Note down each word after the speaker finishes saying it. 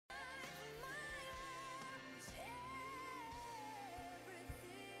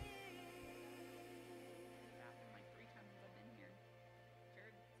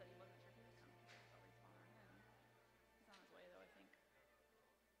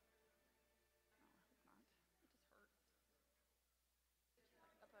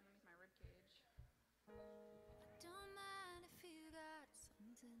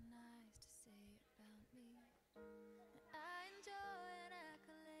I enjoy an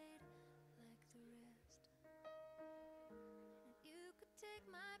accolade like the rest. And you could take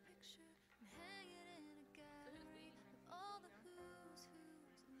my picture and hang it in a gallery of all the who's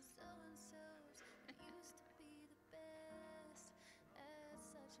and so-and-sos that used to be the best at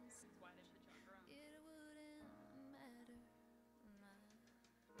such and such. Why they put you on drums? It wouldn't matter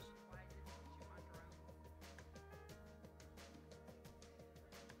much. Why did they put you on drums?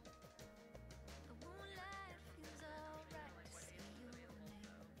 I won't lie, it feels alright to What see age is your available, name so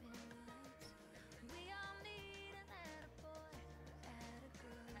in lights. We all need an attaboy,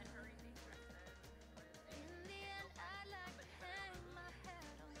 attagirl. had her evening dresses. In the end, I'd like to hang my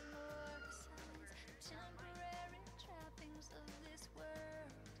hat on more besides the temporary trappings of this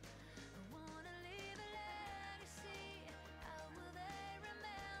world. I wanna leave a legacy. How will they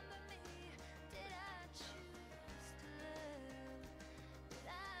remember me? Did I choose to love? Did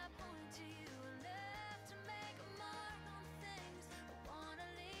I point to you enough to make a mark on things? I wanna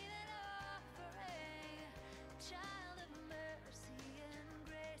leave an offering, a child of mercy and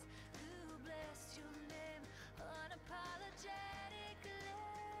grace, who blessed your name unapologetically,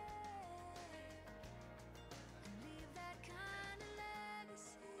 and leave that kind of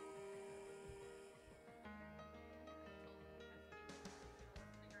legacy.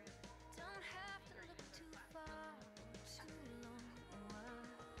 Don't have to look too far or too long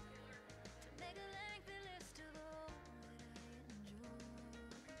to make a lengthy list of all that I enjoy.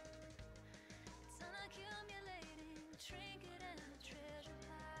 It's an accumulating trinket and a treasure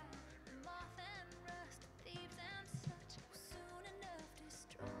pile. Moth and rust, thieves and such will soon enough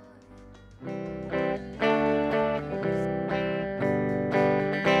destroy.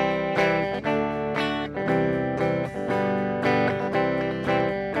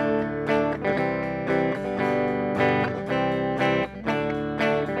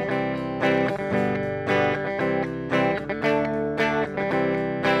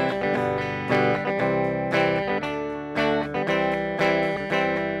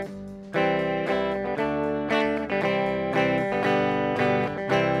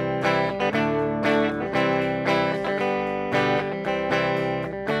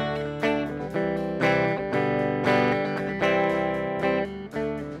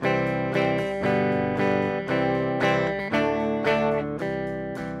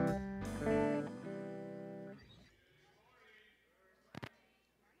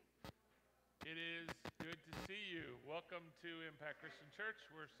 It is good to see you. Welcome to Impact Christian Church.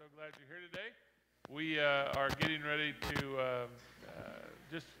 We're so glad you're here today. We are getting ready to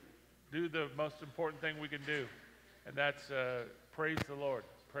just do the most important thing we can do, and that's praise the Lord.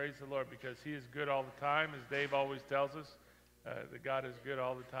 Praise the Lord, because He is good all the time, as Dave always tells us, that God is good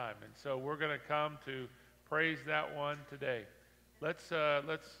all the time. And so we're going to come to praise that one today. Let's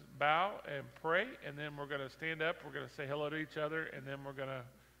bow and pray, and then we're going to stand up. We're going to say hello to each other, and then we're going to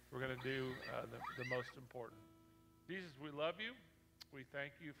do the most important. Jesus, we love you. We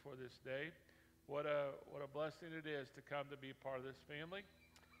thank you for this day. What a blessing it is to come to be part of this family,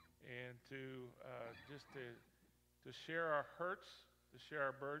 and to just to share our hurts, to share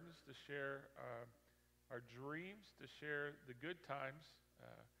our burdens, to share our dreams, to share the good times.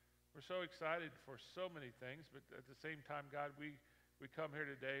 We're so excited for so many things, but at the same time, God, we come here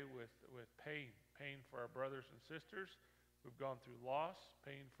today with pain for our brothers and sisters who've gone through loss,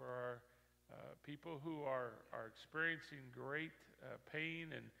 pain for our people who are experiencing great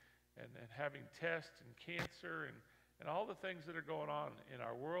pain and having tests and cancer and all the things that are going on in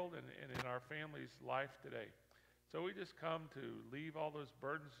our world and in our family's life today. So we just come to leave all those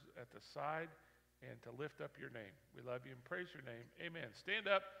burdens at the side and to lift up your name. We love you and praise your name. Amen. Stand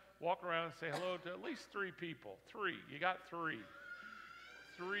up, walk around, and say hello to at least 3 people. 3. You got 3.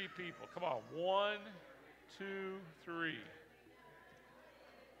 3 people. Come on. 1, 2, 3.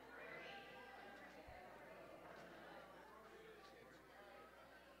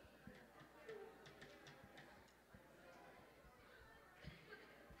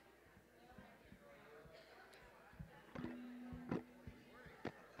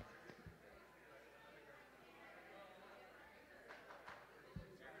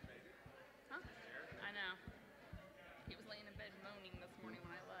 Huh? I know. He was laying in bed moaning this morning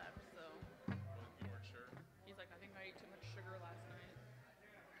when I left, so. You weren't sure? He's like, I think I ate too much sugar last night.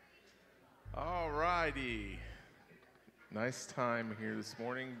 All righty. Nice time here this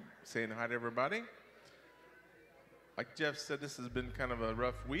morning saying hi to everybody. Like Jeff said, this has been kind of a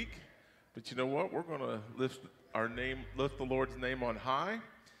rough week, but you know what? We're going to lift the Lord's name on high.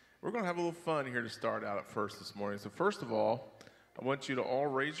 We're going to have a little fun here to start out at first this morning. So first of all, I want you to all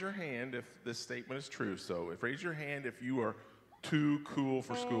raise your hand if this statement is true. So raise your hand if you are too cool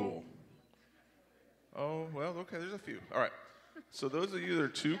for school. Oh, well, okay, there's a few. All right. So those of you that are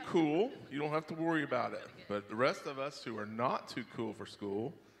too cool, you don't have to worry about it. But the rest of us who are not too cool for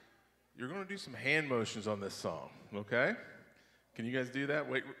school, you're going to do some hand motions on this song, okay? Can you guys do that?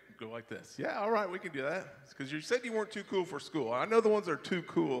 Wait, go like this. Yeah, all right, we can do that. Because you said you weren't too cool for school. I know the ones that are too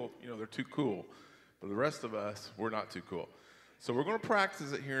cool, they're too cool. But the rest of us, we're not too cool. So we're going to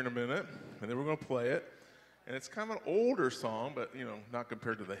practice it here in a minute, and then we're going to play it. And it's kind of an older song, but, not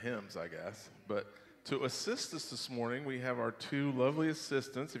compared to the hymns, I guess. But to assist us this morning, we have our two lovely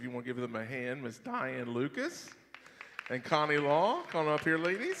assistants. If you want to give them a hand, Miss Diane Lucas and Connie Law. Come on up here,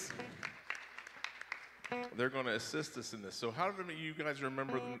 ladies. They're going to assist us in this. So how do you guys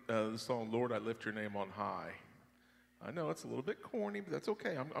remember the song, Lord, I Lift Your Name on High? I know it's a little bit corny, but that's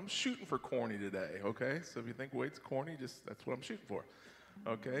okay. I'm shooting for corny today, okay? So if you think Wade's corny, that's what I'm shooting for.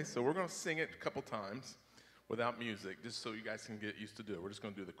 Okay, so we're going to sing it a couple times without music, just so you guys can get used to do it. We're just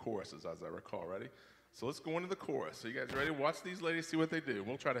going to do the choruses, as I recall. Ready? So let's go into the chorus. So you guys ready? Watch these ladies, see what they do.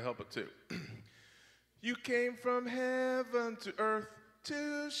 We'll try to help it too. You came from heaven to earth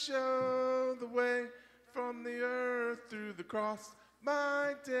to show the way, from the earth through the cross,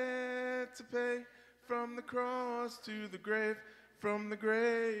 my debt to pay, from the cross to the grave, from the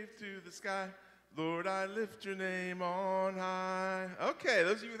grave to the sky. Lord, I lift your name on high. Okay,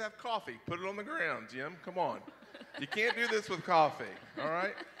 those of you that have coffee, put it on the ground, Jim. Come on. You can't do this with coffee, all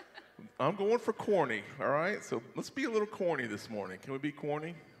right? I'm going for corny, all right? So let's be a little corny this morning. Can we be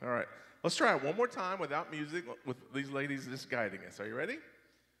corny? All right. Let's try it one more time without music, with these ladies just guiding us. Are you ready?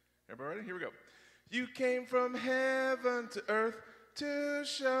 Everybody ready? Here we go. You came from heaven to earth to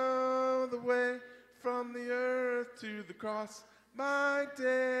show the way, from the earth to the cross, my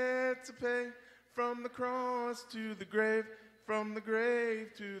debt to pay, from the cross to the grave, from the grave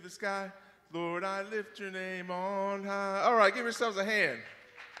to the sky. Lord, I lift your name on high. All right, give yourselves a hand.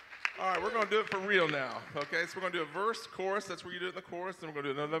 All right, we're going to do it for real now, okay? So we're going to do a verse, chorus. That's where you do it in the chorus. Then we're going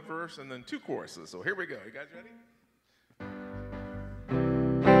to do another verse and then two choruses. So here we go. You guys ready?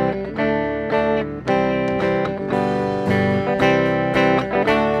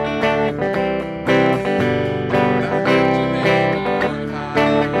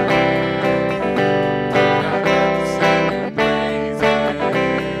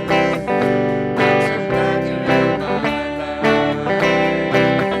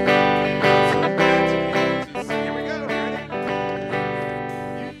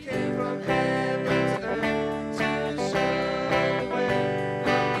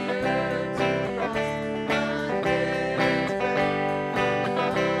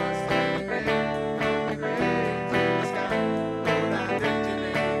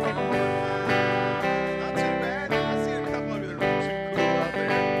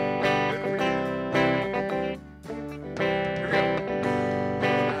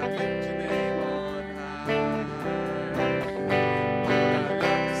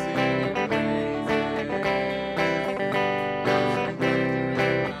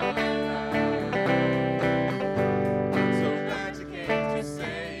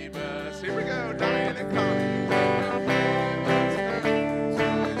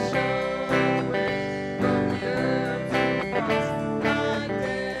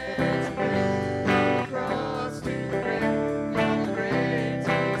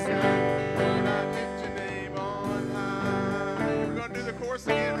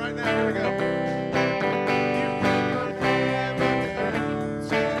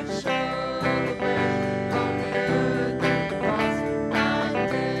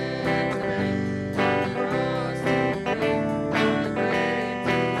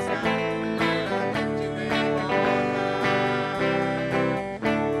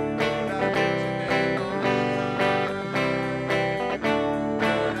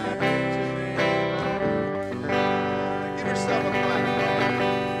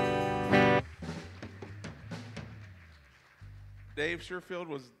 Dave Sherfield,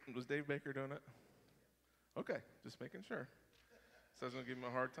 was Dave Baker doing it? Okay, just making sure. So I was going to give him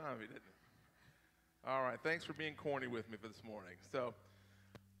a hard time if he didn't. All right, thanks for being corny with me for this morning. So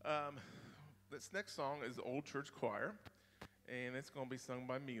this next song is Old Church Choir, and it's going to be sung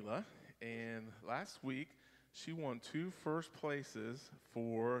by Mila. And last week, she won 2 first places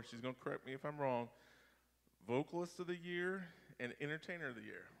for, she's going to correct me if I'm wrong, Vocalist of the Year and Entertainer of the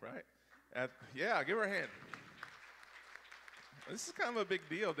Year, right? Yeah, give her a hand. This is kind of a big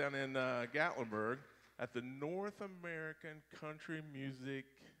deal down in Gatlinburg at the North American Country Music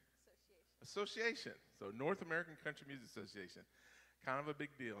Association. So North American Country Music Association. Kind of a big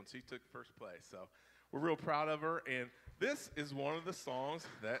deal, and she took first place. So we're real proud of her, and this is one of the songs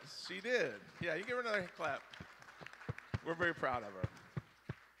that she did. Yeah, you give her another clap. We're very proud of her.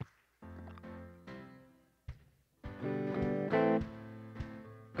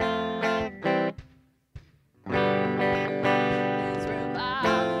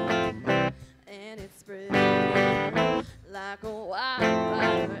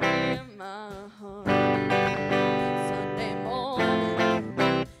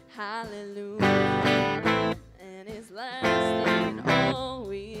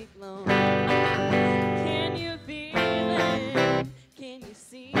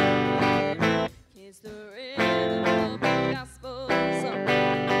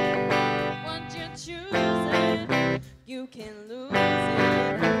 can lose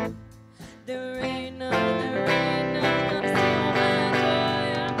it. There ain't nothing gonna steal my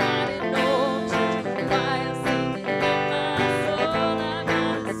joy. I got it no church choir singing in my soul. I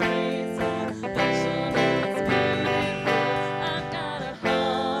got a sweet salvation and it's beautiful. I've got a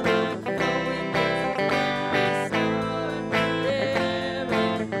heart overflowing with restored. There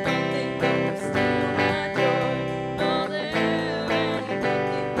ain't nothing gonna steal my joy. No, there ain't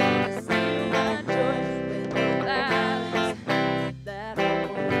nothing gonna steal my joy. When the valleys that I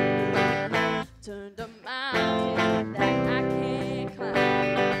won't turn to mountains that I can't climb.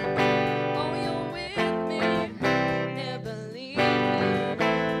 Oh, you're with me, never leave me.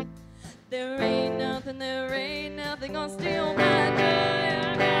 There ain't nothing gonna steal my joy.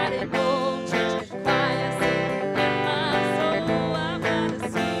 I got it no church choir singing in my soul. I've got a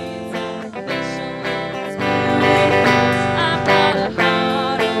sweet salvation and it's beautiful. I've got a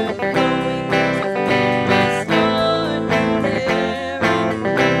heart overflowing 'cause I've been restored. There ain't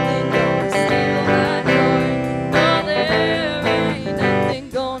nothing gonna steal my joy. No, there ain't nothing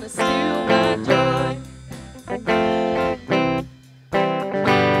gonna steal my joy.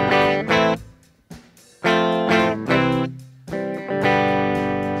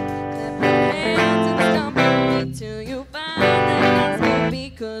 Clap your hands and stomp your feet till you find that gospel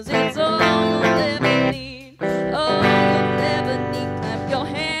beat, 'cause it's all you'll ever need. All you'll ever need. Clap your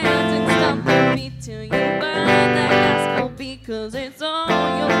hands and stomp your feet till you find that gospel beat, 'cause it's all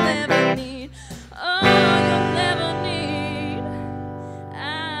you'll ever need. All you'll ever need.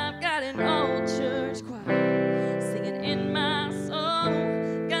 I've got an old church choir singing in my soul.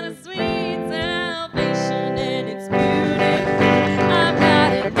 Got a sweet salvation and it's beautiful. I've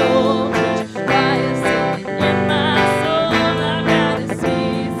got an old church choir singing in my soul. I've got a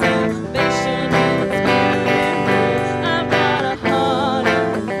sweet salvation and it's beautiful. I've got a heart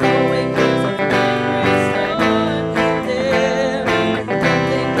overflowing 'cause I've been restored. There ain't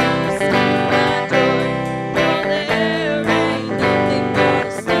nothing gonna steal my joy. No, there ain't nothing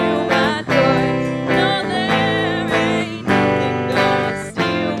gonna steal my joy. No, there ain't nothing gonna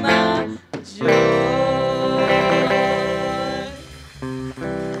steal my joy.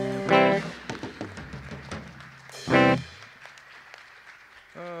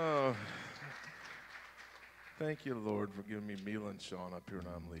 Oh, thank you, Lord, for giving me Mila and Sean up here when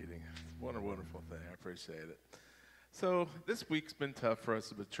I'm leading. What a wonderful thing. I appreciate it. So this week's been tough for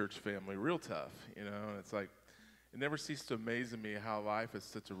us as a church family, real tough, you know, and it's like, it never ceases to amaze me how life is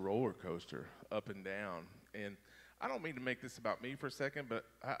such a roller coaster, up and down. And I don't mean to make this about me for a second, but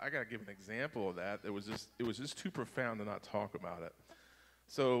I got to give an example of that. It was just too profound to not talk about it.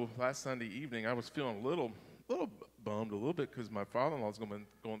 So last Sunday evening, I was feeling a little bummed a little bit because my father-in-law's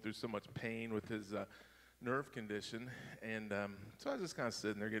going through so much pain with his nerve condition, and so I was just kind of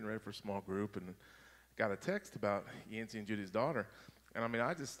sitting there getting ready for a small group, and got a text about Yancey and Judy's daughter, and I mean,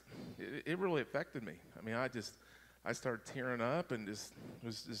 it really affected me. I mean, I started tearing up and was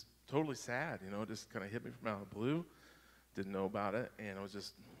just totally sad, you know, just kind of hit me from out of the blue. Didn't know about it, and I was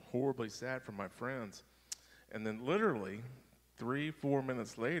just horribly sad for my friends. And then literally 3-4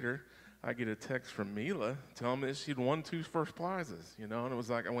 minutes later, I get a text from Mila telling me that she'd won 2 first prizes, you know, and it was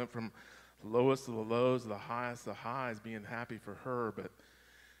like I went from the lowest of the lows to the highest of the highs, being happy for her. But,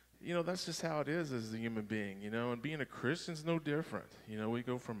 you know, that's just how it is as a human being, you know, and being a Christian's no different. You know, we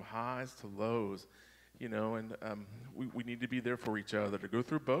go from highs to lows, you know, and we need to be there for each other, to go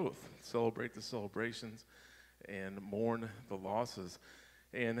through both, celebrate the celebrations and mourn the losses.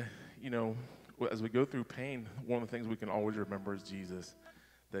 And, you know, as we go through pain, one of the things we can always remember is Jesus,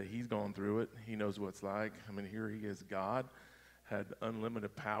 that he's gone through it. He knows what it's like. I mean, here he is, God, had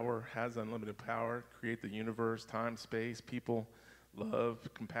unlimited power, has unlimited power, create the universe, time, space, people, love,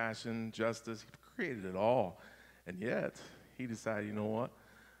 compassion, justice. He created it all. And yet, he decided, you know what?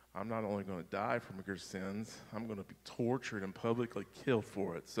 I'm not only going to die for your sins, I'm going to be tortured and publicly killed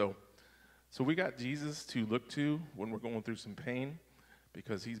for it. So we got Jesus to look to when we're going through some pain,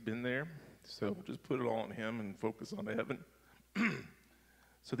 because he's been there. So just put it all on him and focus on heaven.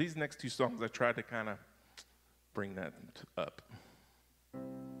 So these next 2 songs, I tried to kind of bring that up.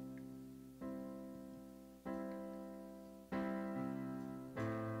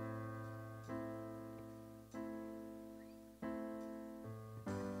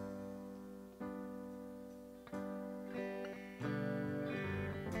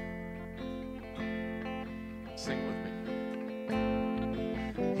 Sing with me.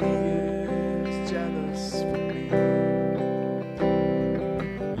 He is jealous for me.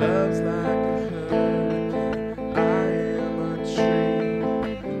 Love's like a hurricane. I am a tree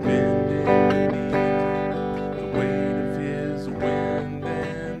bending beneath the weight of his wind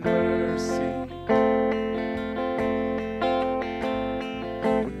and mercy.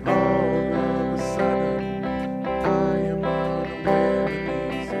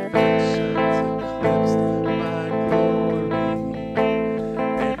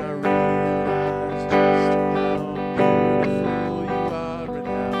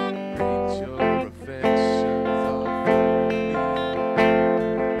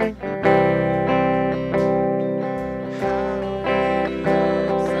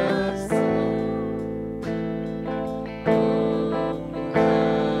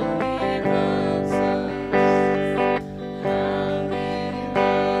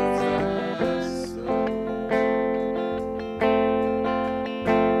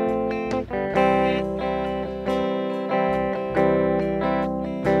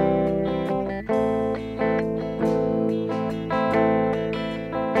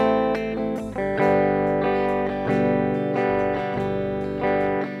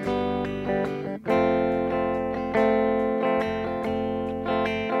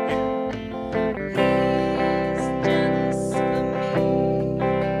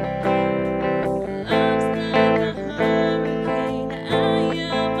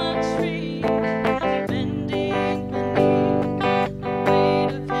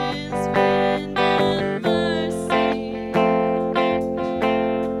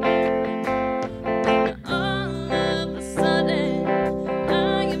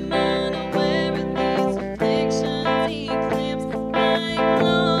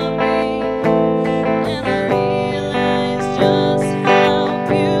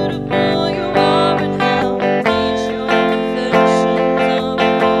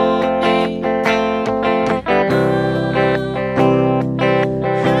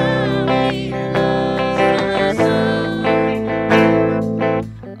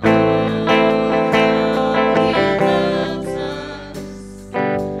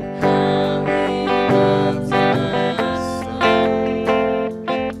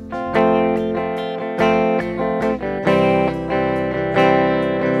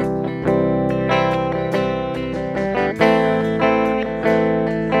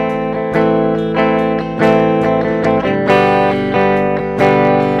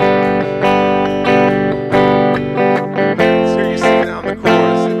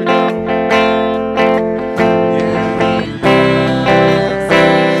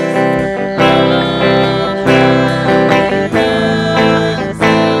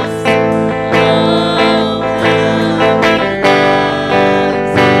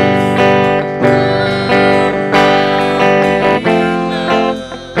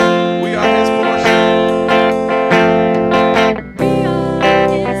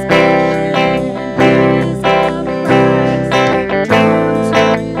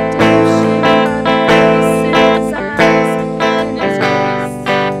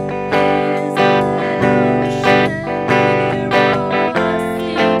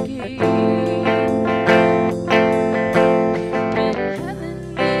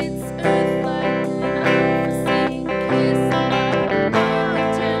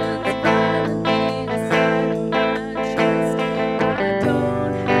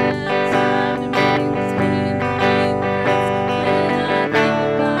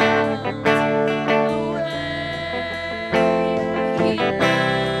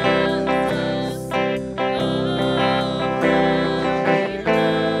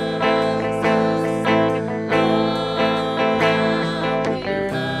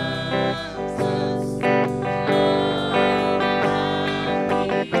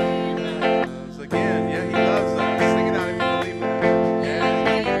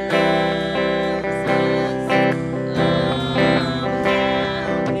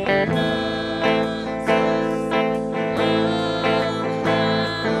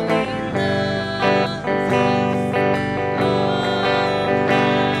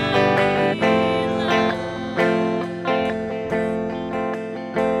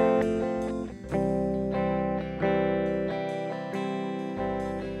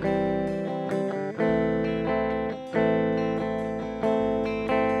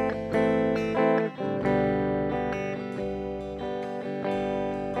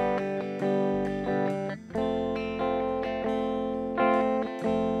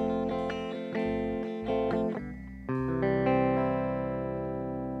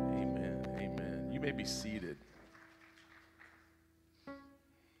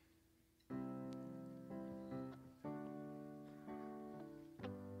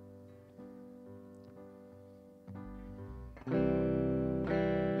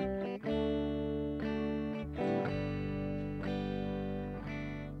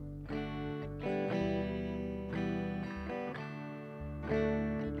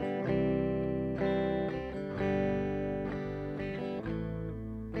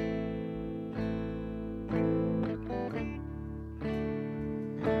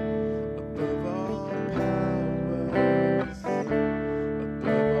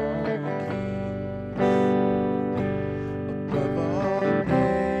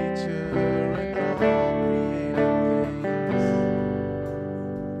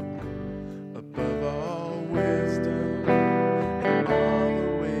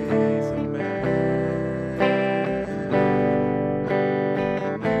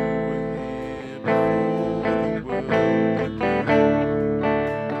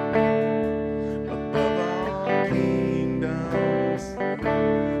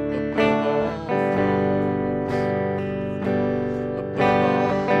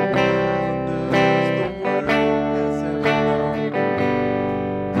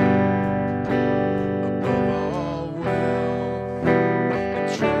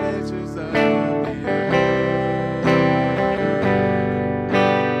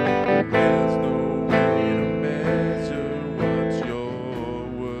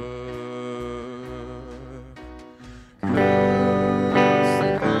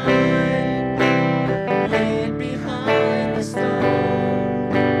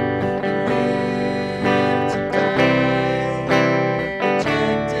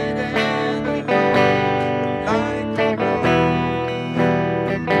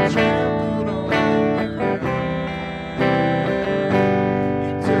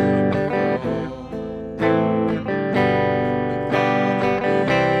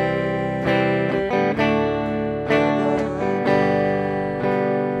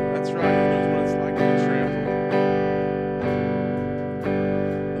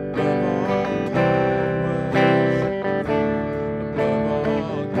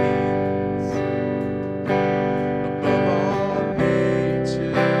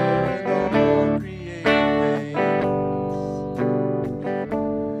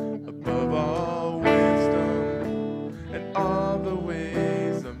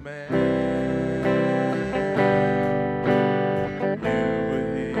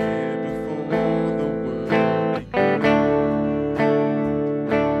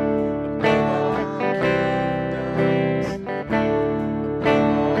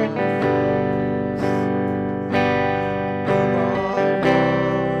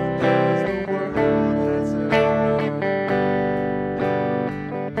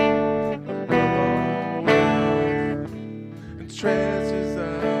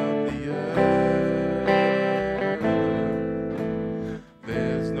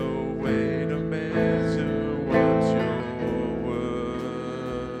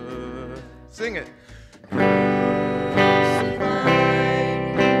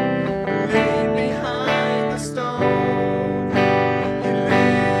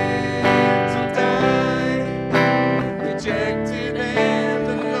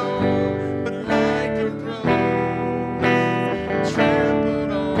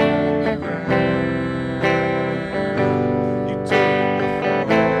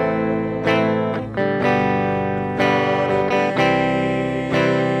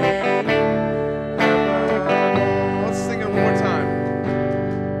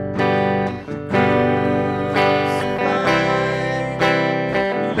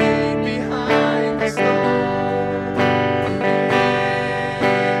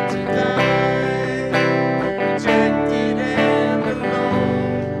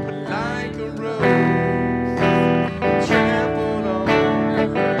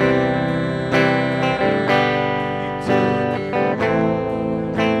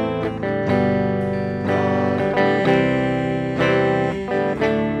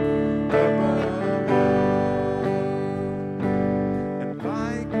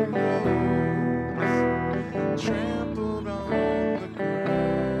 trampled on the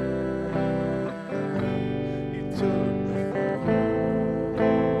ground. You took the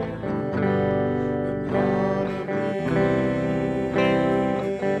fall and brought me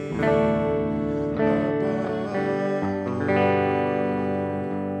above.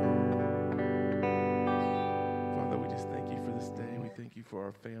 Father, we just thank you for this day. We thank you for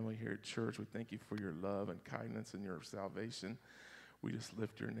our family here at church. We thank you for your love and kindness and your salvation. We just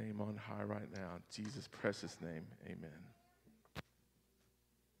lift your name on high right now. In Jesus' precious name, amen.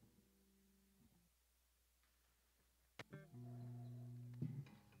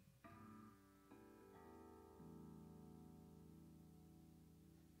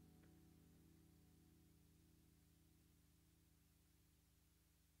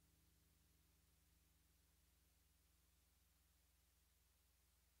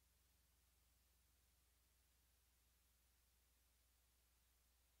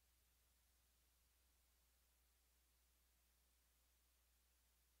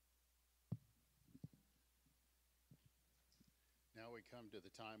 Now we come to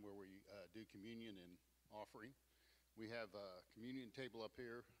the time where we do communion and offering. We have a communion table up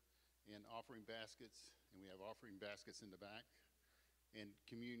here and offering baskets, and we have offering baskets in the back and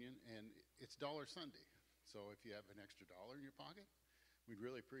communion, and it's Dollar Sunday. So if you have an extra $1 in your pocket, we'd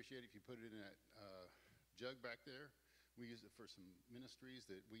really appreciate it if you put it in that jug back there. We use it for some ministries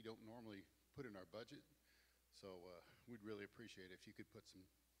that we don't normally put in our budget. So we'd really appreciate it if you could put $1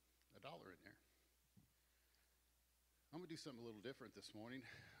 in there. I'm going to do something a little different this morning.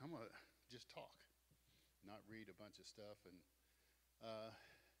 I'm going to just talk, not read a bunch of stuff. And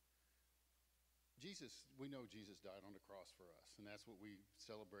we know Jesus died on the cross for us, and that's what we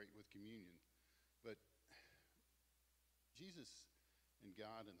celebrate with communion. But Jesus and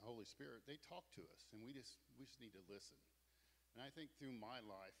God and the Holy Spirit, they talk to us, and we just need to listen. And I think through my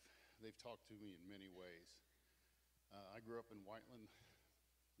life, they've talked to me in many ways. I grew up in Whiteland,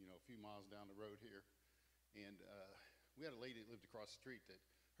 a few miles down the road here, and we had a lady that lived across the street that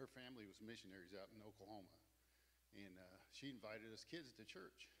her family was missionaries out in Oklahoma. And she invited us kids to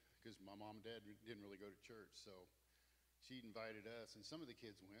church because my mom and dad didn't really go to church. So she invited us, and some of the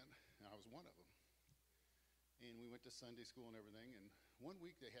kids went, and I was one of them. And we went to Sunday school and everything, and one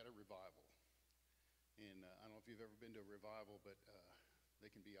week they had a revival. And I don't know if you've ever been to a revival, but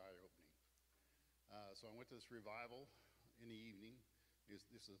they can be eye-opening. So I went to this revival in the evening. This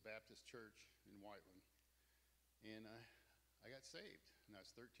is a Baptist church in Whiteland. And I got saved, and I was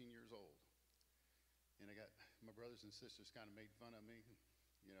 13 years old. And my brothers and sisters kind of made fun of me.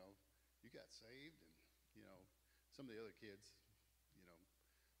 You got saved, and, some of the other kids,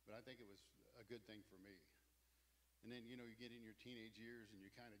 but I think it was a good thing for me. And then, you get in your teenage years, and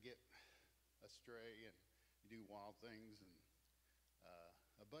you kind of get astray, and you do wild things. And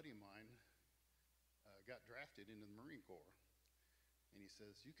a buddy of mine got drafted into the Marine Corps. And he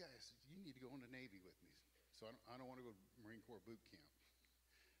says, you need to go in the Navy with me. So I don't want to go to Marine Corps boot camp.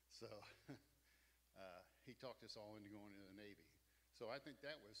 So he talked us all into going into the Navy. So I think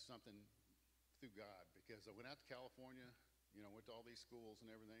that was something through God, because I went out to California, went to all these schools and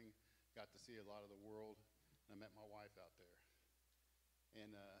everything, got to see a lot of the world, and I met my wife out there.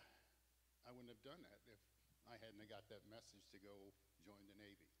 And I wouldn't have done that if I hadn't got that message to go join the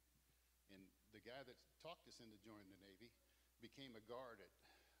Navy. And the guy that talked us into joining the Navy became a guard at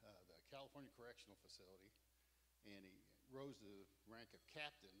the California Correctional Facility. And he rose to the rank of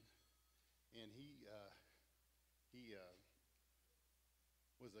captain, and he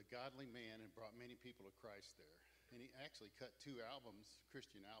was a godly man and brought many people to Christ there. And he actually cut 2 albums,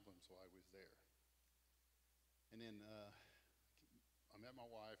 Christian albums, while I was there. And then I met my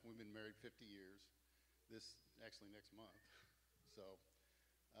wife. We've been married 50 years. Actually next month, so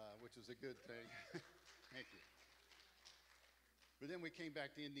which was a good thing. Thank you. But then we came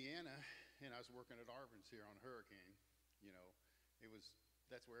back to Indiana. And I was working at Arvin's here on Hurricane.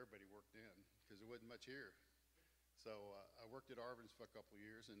 That's where everybody worked in, because there wasn't much here. So I worked at Arvin's for a couple of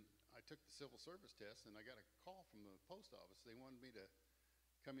years, and I took the civil service test, and I got a call from the post office. They wanted me to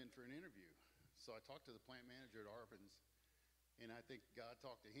come in for an interview. So I talked to the plant manager at Arvin's, and I think God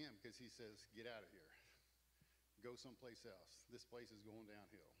talked to him, because he says, get out of here. Go someplace else. This place is going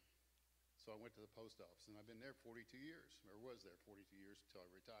downhill. So I went to the post office, and I've been there 42 years, or was there 42 years until I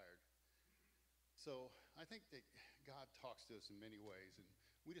retired. So I think that God talks to us in many ways, and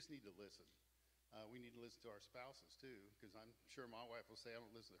we just need to listen. We need to listen to our spouses, too, because I'm sure my wife will say I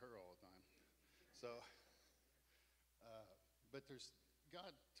don't listen to her all the time. So, but God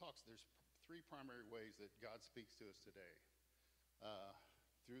talks. There's 3 primary ways that God speaks to us today.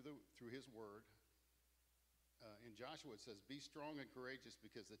 Through His Word, in Joshua it says, "Be strong and courageous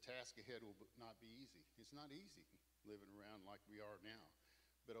because the task ahead will not be easy." It's not easy living around like we are now.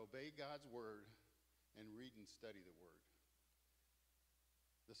 But obey God's word and read and study the word.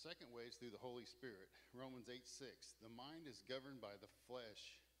 The second way is through the Holy Spirit. Romans 8:6. The mind is governed by the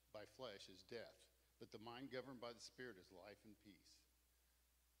flesh, is death, but the mind governed by the Spirit is life and peace.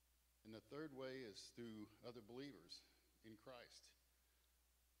 And the third way is through other believers in Christ.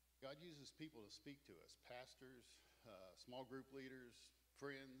 God uses people to speak to us, pastors, small group leaders,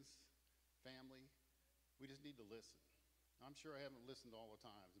 friends, family. We just need to listen. I'm sure I haven't listened all the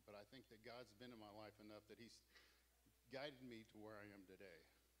time, but I think that God's been in my life enough that he's guided me to where I am today.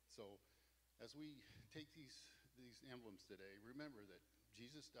 So as we take these emblems today, remember that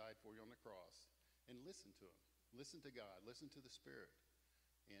Jesus died for you on the cross, and listen to him. Listen to God. Listen to the Spirit.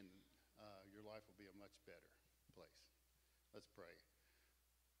 And your life will be a much better place. Let's pray.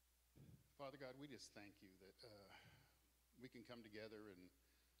 Father God, we just thank you that we can come together and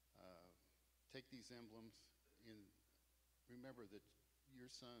take these emblems and remember that your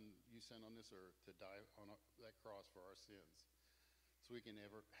son you sent on this earth to die on that cross for our sins so we can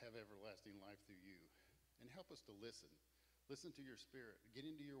have everlasting life through you. And help us to listen. Listen to your Spirit. Get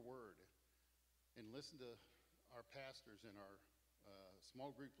into your word and listen to our pastors and our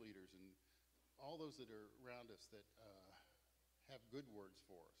small group leaders and all those that are around us that have good words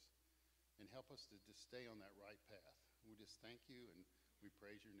for us. And help us to just stay on that right path. We just thank you and we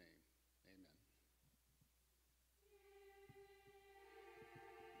praise your name. Amen.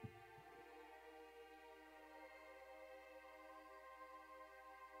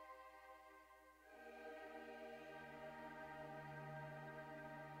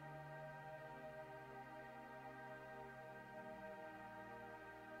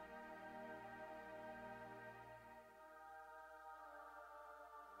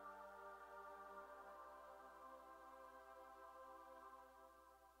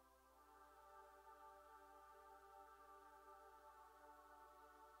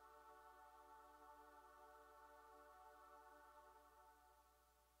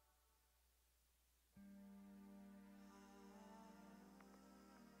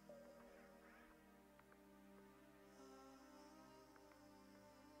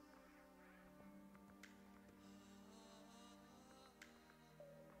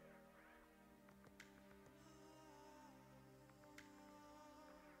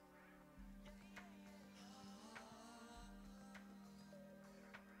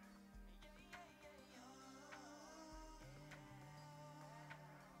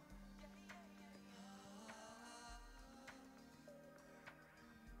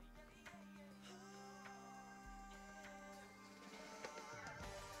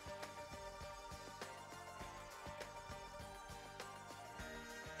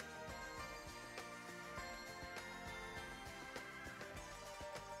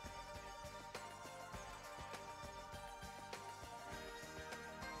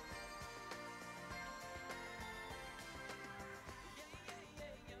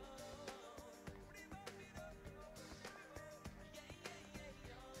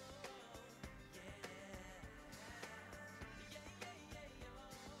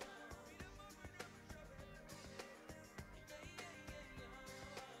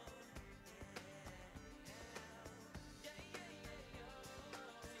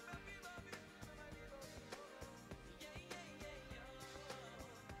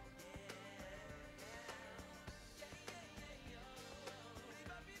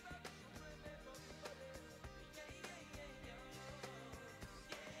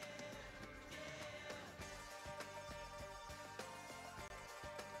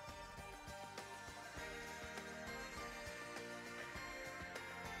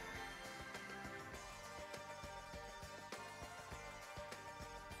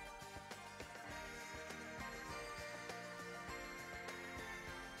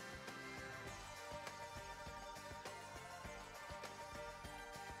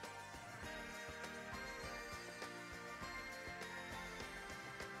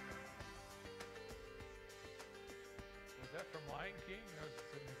 Is that from Lion King?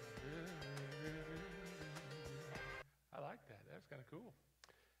 I like that. That's kind of cool.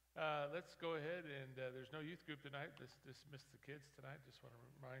 Let's go ahead and there's no youth group tonight. Dismiss the kids tonight. Just want to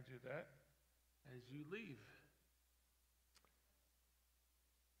remind you of that as you leave.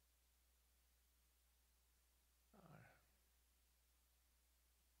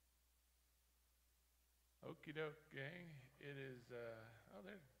 Okie doke, gang. It is,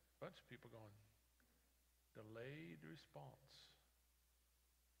 there's a bunch of people going. Delayed response.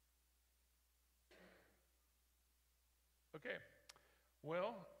 Okay.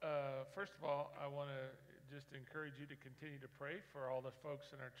 Well, first of all, I want to just encourage you to continue to pray for all the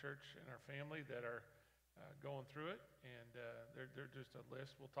folks in our church and our family that are going through it. And they're just a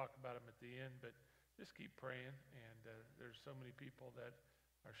list. We'll talk about them at the end, but just keep praying. And there's so many people that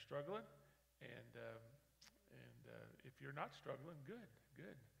are struggling. And if you're not struggling, good.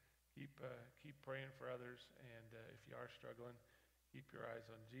 Keep praying for others. And if you are struggling, keep your eyes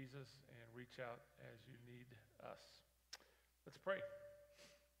on Jesus and reach out as you need us. Let's pray.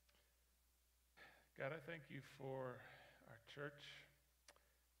 God, I thank you for our church.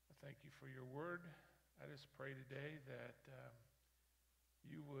 I thank you for your word. I just pray today that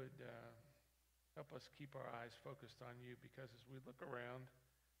you would help us keep our eyes focused on you, because as we look around,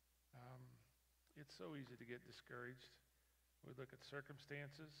 it's so easy to get discouraged. We look at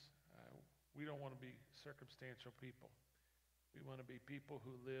circumstances. We don't want to be circumstantial people. We want to be people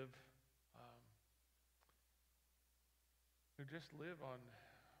who live, who just live on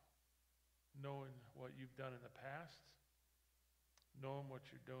knowing what you've done in the past, knowing what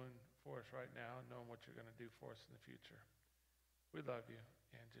you're doing for us right now, and knowing what you're going to do for us in the future. We love you,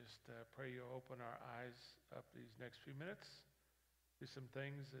 and just pray you'll open our eyes up these next few minutes to some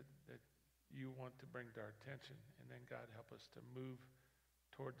things that you want to bring to our attention, and then, God, help us to move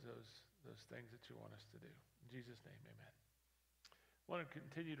towards those things that you want us to do. In Jesus' name, amen. I want to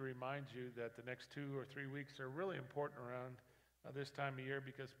continue to remind you that the next 2 or 3 weeks are really important around this time of year,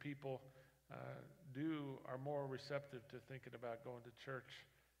 because people are more receptive to thinking about going to church.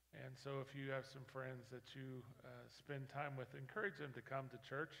 And so if you have some friends that you spend time with, encourage them to come to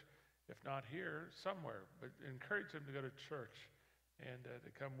church. If not here, somewhere. But encourage them to go to church and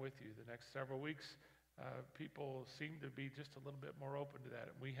to come with you. The next several weeks, people seem to be just a little bit more open to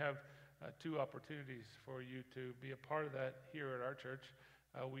that. And we have 2 opportunities for you to be a part of that here at our church.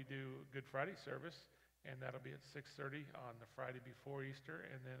 We do Good Friday service, and that'll be at 6:30 on the Friday before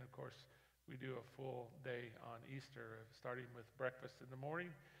Easter. And then, of course, we do a full day on Easter, starting with breakfast in the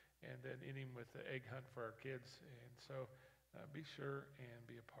morning and then ending with the egg hunt for our kids. And so be sure and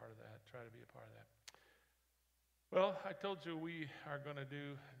be a part of that. Try to be a part of that. Well, I told you we are going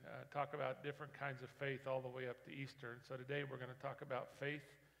to talk about different kinds of faith all the way up to Easter. And so today we're going to talk about faith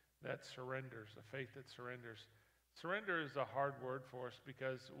that surrenders, a faith that surrenders. Surrender is a hard word for us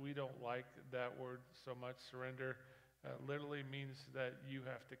because we don't like that word so much. Surrender literally means that you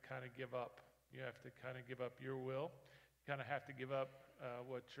have to kind of give up. You have to kind of give up your will. You kind of have to give up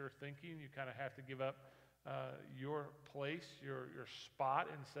what you're thinking. You kind of have to give up your place, your spot,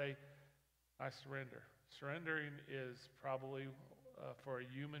 and say, I surrender. Surrendering is probably, for a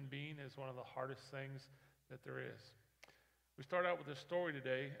human being, is one of the hardest things that there is. We start out with a story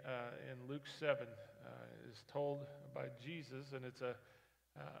today in Luke 7. It's told by Jesus, and it's a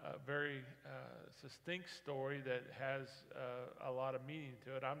very succinct story that has a lot of meaning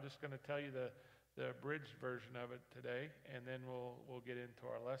to it. I'm just going to tell you the abridged version of it today, and then we'll get into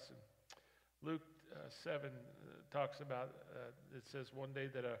our lesson. Luke 7 talks about, it says one day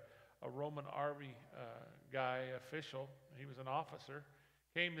that a Roman army official, he was an officer,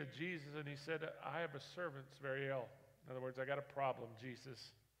 came to Jesus and he said, I have a servant that's very ill. In other words, I got a problem,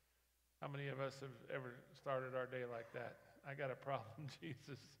 Jesus. How many of us have ever started our day like that? I got a problem,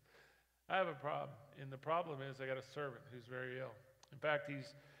 Jesus. I have a problem. And the problem is I got a servant who's very ill. In fact,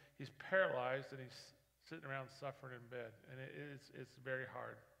 he's paralyzed and he's sitting around suffering in bed. And it's very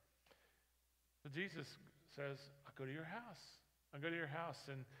hard. So Jesus says, I'll go to your house. I'll go to your house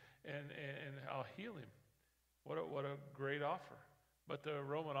and I'll heal him. What a great offer. But the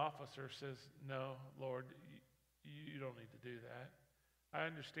Roman officer says, no, Lord, you don't need to do that. I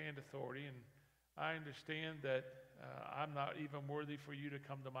understand authority, and I understand that I'm not even worthy for you to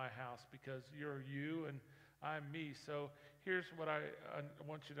come to my house because you're you and I'm me. So here's what I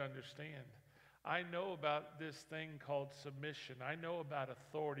want you to understand. I know about this thing called submission. I know about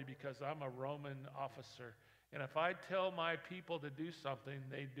authority because I'm a Roman officer. And if I tell my people to do something,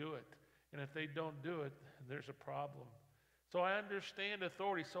 they do it. And if they don't do it, there's a problem. So I understand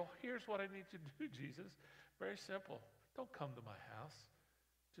authority. So here's what I need you to do, Jesus. Very simple. Don't come to my house.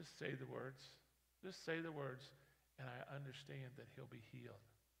 Just say the words. Just say the words, and I understand that he'll be healed.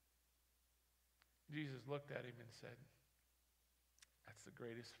 Jesus looked at him and said, that's the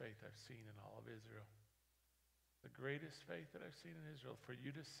greatest faith I've seen in all of Israel. The greatest faith that I've seen in Israel, for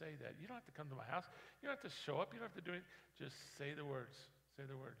you to say that. You don't have to come to my house. You don't have to show up. You don't have to do anything. Just say the words. Say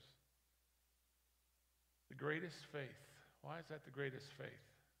the words. The greatest faith. Why is that the greatest faith?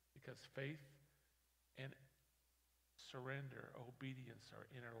 Because faith and surrender, obedience are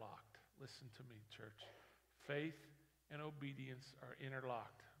interlocked. Listen to me, church. Faith and obedience are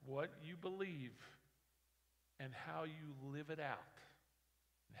interlocked. What you believe and how you live it out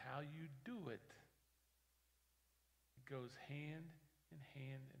and how you do it goes hand in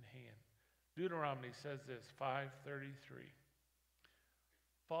hand in hand. Deuteronomy says this, 5:33.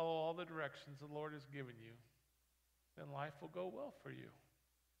 Follow all the directions the Lord has given you, then life will go well for you.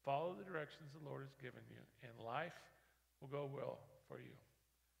 Follow the directions the Lord has given you, and life will go well for you.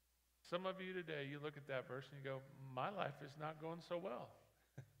 Some of you today, you look at that verse and you go, my life is not going so well.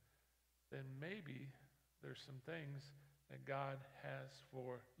 Then maybe there's some things that God has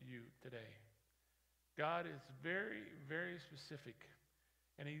for you today. God is very, very specific.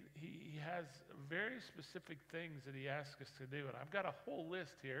 And he has very specific things that he asks us to do. And I've got a whole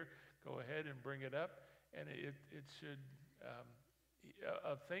list here. Go ahead and bring it up. And it should,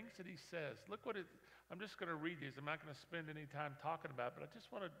 of things that he says. Look what I'm just going to read these. I'm not going to spend any time talking about it, but I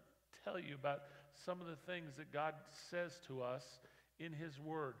just want to tell you about some of the things that God says to us in his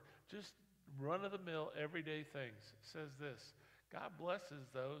word. Just run-of-the-mill, everyday things. It says this: God blesses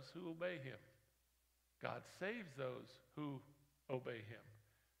those who obey him. God saves those who obey him.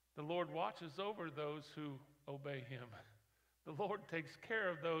 The Lord watches over those who obey him. The Lord takes care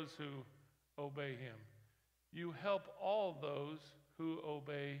of those who obey him. You help all those who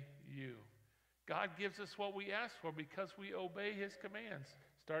obey you. God gives us what we ask for because we obey his commands.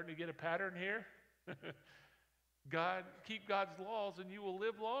 Starting to get a pattern here? Keep God's laws and you will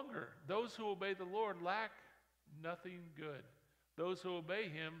live longer. Those who obey the Lord lack nothing good. Those who obey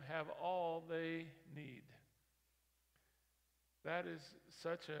him have all they need. That is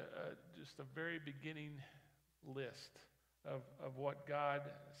such just a very beginning list of what God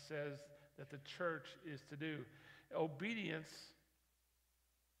says that the church is to do. Obedience,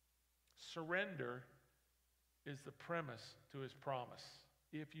 surrender, is the premise to his promise.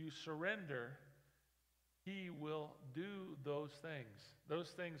 If you surrender, he will do those things. Those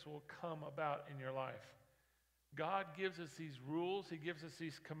things will come about in your life. God gives us these rules. He gives us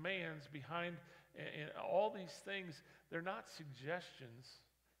these commands behind, and all these things, they're not suggestions.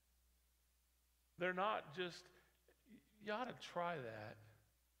 They're not just, you ought to try that.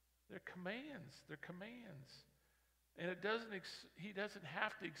 They're commands. They're commands. And he doesn't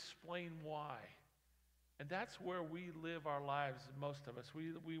have to explain why. And that's where we live our lives, most of us.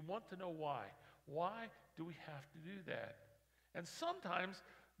 We want to know why. Why do we have to do that? And sometimes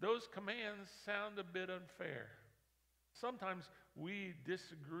those commands sound a bit unfair. Sometimes we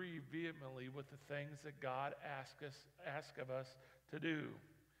disagree vehemently with the things that God asks of us to do.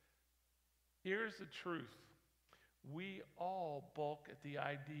 Here's the truth. We all balk at the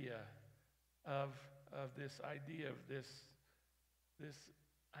idea of this idea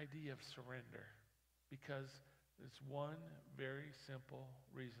of surrender, because there's one very simple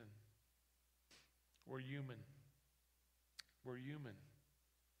reason. We're human. We're human.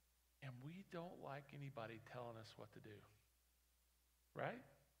 And we don't like anybody telling us what to do. Right?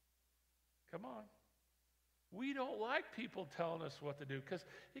 Come on. We don't like people telling us what to do because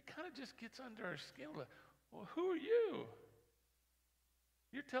it kind of just gets under our skin. Well, who are you?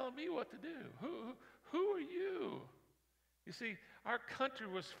 You're telling me what to do. Who are you? You see, our country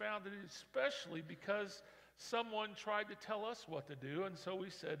was founded especially because someone tried to tell us what to do, and so we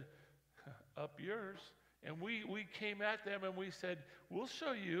said, up yours. And we came at them and we said, we'll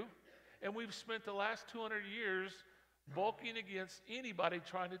show you. And we've spent the last 200 years bulking against anybody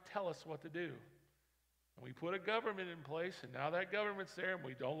trying to tell us what to do. And we put a government in place, and now that government's there, and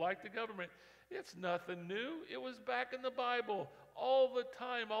we don't like the government. It's nothing new. It was back in the Bible all the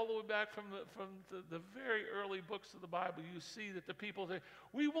time, all the way back from the very early books of the Bible. You see that the people say,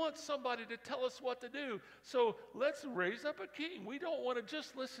 we want somebody to tell us what to do, so let's raise up a king. We don't want to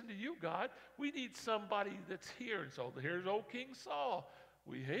just listen to you, God. We need somebody that's here. And so here's old King Saul.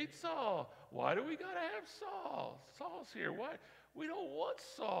 We hate Saul. Why do we got to have Saul? Saul's here. Why? We don't want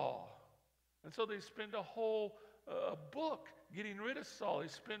Saul. And so they spend a whole book getting rid of Saul. They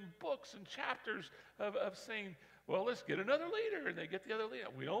spend books and chapters of saying, well, let's get another leader. And they get the other leader.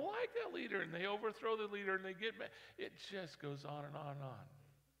 We don't like that leader. And they overthrow the leader and they get mad. It just goes on and on and on.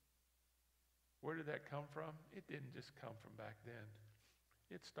 Where did that come from? It didn't just come from back then.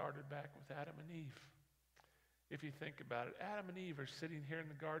 It started back with Adam and Eve. If you think about it, Adam and Eve are sitting here in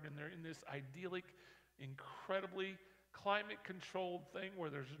the garden. They're in this idyllic, incredibly climate-controlled thing where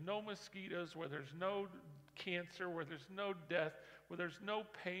there's no mosquitoes, where there's no cancer, where there's no death, where there's no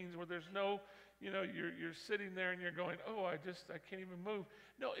pains, where there's no, you're sitting there and you're going, oh, I can't even move.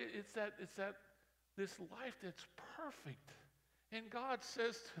 No, it's this life that's perfect. And God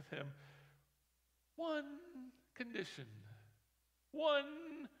says to them, one condition,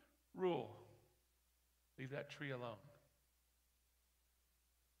 one rule. Leave that tree alone.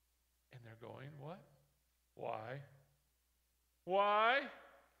 And they're going, what? Why? Why?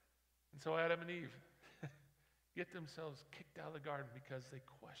 And so Adam and Eve get themselves kicked out of the garden because they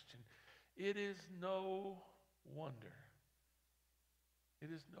question. It is no wonder.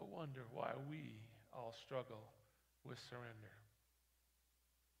 It is no wonder why we all struggle with surrender.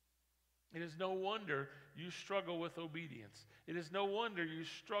 It is no wonder you struggle with obedience. It is no wonder you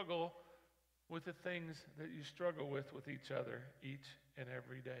struggle with the things that you struggle with each other each and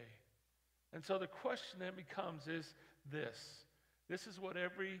every day. And so the question then becomes is this. This is what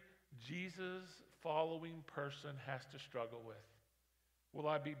every Jesus-following person has to struggle with. Will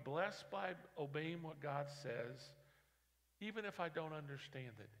I be blessed by obeying what God says, even if I don't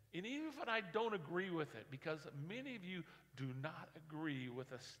understand it? And even if I don't agree with it, because many of you do not agree with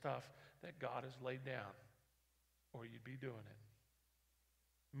the stuff that God has laid down, or you'd be doing it.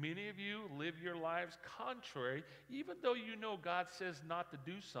 Many of you live your lives contrary. Even though you know God says not to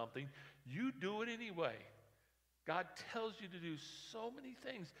do something, you do it anyway. God tells you to do so many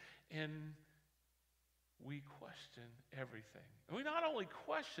things, and we question everything. And we not only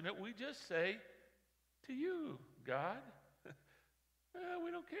question it, we just say, to you, God,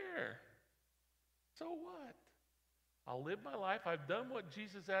 we don't care. So what? I'll live my life. I've done what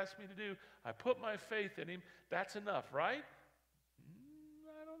Jesus asked me to do. I put my faith in him. That's enough, right?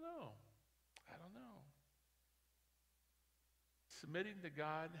 I don't know. I don't know. Submitting to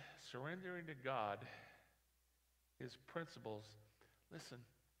God, surrendering to God, his principles, listen,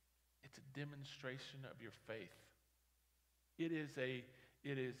 it's a demonstration of your faith. It is a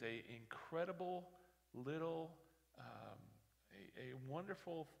incredible little, a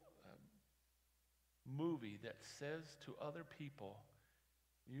wonderful movie that says to other people,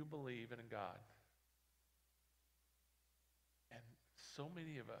 you believe in God. And so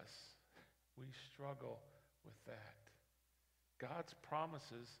many of us, we struggle with that. God's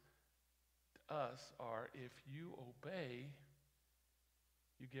promises to us are, if you obey,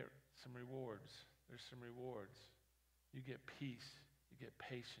 you get some rewards. There's some rewards. You get peace. You get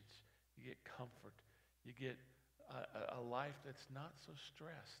patience. You get comfort. You get a life that's not so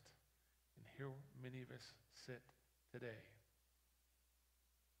stressed. And here many of us sit today.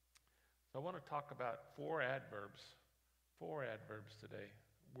 So I want to talk about four adverbs today.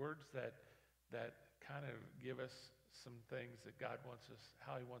 Words that kind of give us some things that God wants us,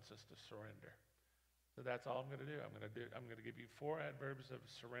 how he wants us to surrender. So that's all I'm going to do. I'm going to give you four adverbs of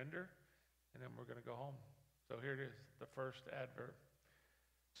surrender, and then we're going to go home. So here it is, the first adverb.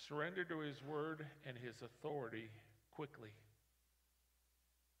 Surrender to his word and his authority quickly.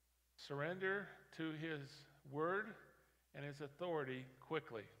 Surrender to his word and his authority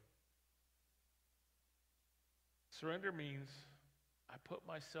quickly. Surrender means I put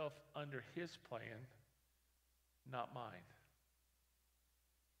myself under his plan, not mine.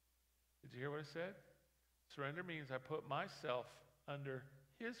 Did you hear what I said? Surrender means I put myself under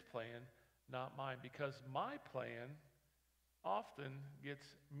his plan, not mine, because my plan often gets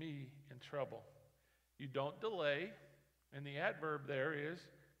me in trouble. You don't delay, and the adverb there is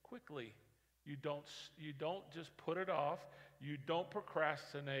quickly. You don't just put it off. You don't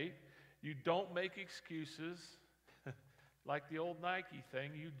procrastinate. You don't make excuses like the old Nike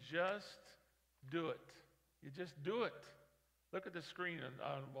thing. You just do it. You just do it. Look at the screen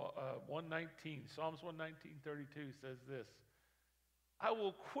on 119. Psalms 119:32 says this. I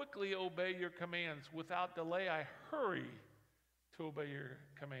will quickly obey your commands. Without delay, I hurry to obey your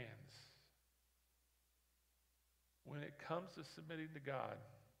commands. When it comes to submitting to God,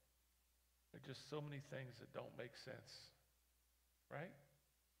 there are just so many things that don't make sense. Right?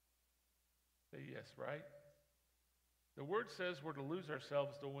 Say yes, right? The word says we're to lose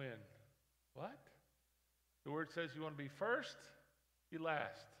ourselves to win. What? The word says you want to be first, you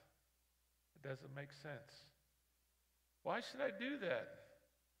last. It doesn't make sense. Why should I do that?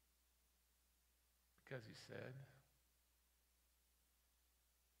 Because he said.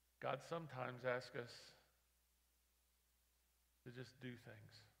 God sometimes asks us to just do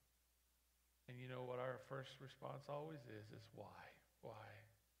things. And you know what our first response always is why? Why?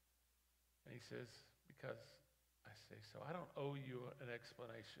 And he says, because I say so. I don't owe you an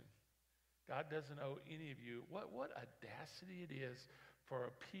explanation. God doesn't owe any of you. What audacity it is for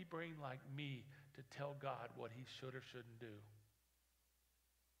a pea brain like me to tell God what he should or shouldn't do.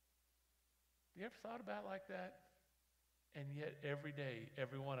 You ever thought about it like that? And yet every day,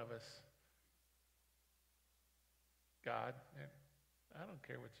 every one of us, God, I don't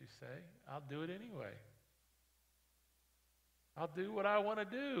care what you say. I'll do it anyway. I'll do what I want to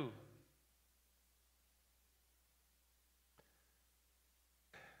do.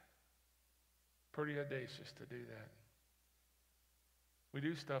 Pretty audacious to do that. We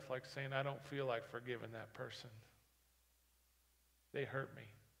do stuff like saying, I don't feel like forgiving that person. They hurt me.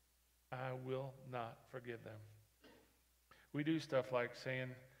 I will not forgive them. We do stuff like saying,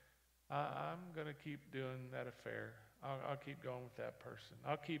 I'm going to keep doing that affair. I'll keep going with that person.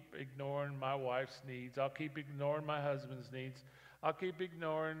 I'll keep ignoring my wife's needs. I'll keep ignoring my husband's needs. I'll keep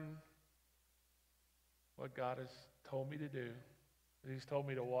ignoring what God has told me to do. He's told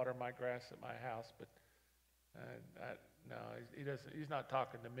me to water my grass at my house, but no, he doesn't. He's not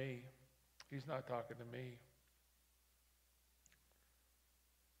talking to me. He's not talking to me.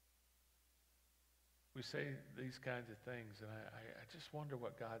 We say these kinds of things, and I just wonder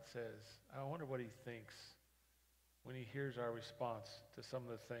what God says. I wonder what he thinks when he hears our response to some of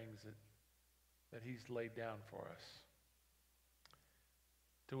the things that he's laid down for us.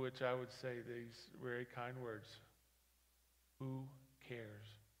 To which I would say these very kind words: who cares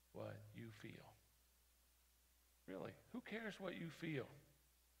what you feel? Really, who cares what you feel?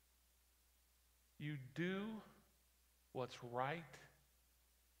 You do what's right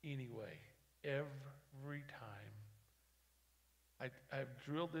anyway, every time. I've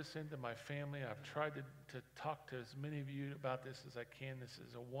drilled this into my family. I've tried to talk to as many of you about this as I can. This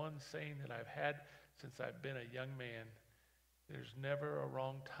is a one saying that I've had since I've been a young man. There's never a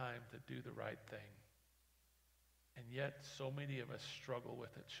wrong time to do the right thing. And yet, so many of us struggle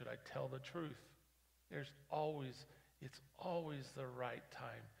with it. Should I tell the truth? It's always the right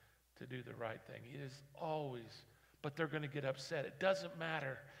time to do the right thing. It is always, but they're going to get upset. It doesn't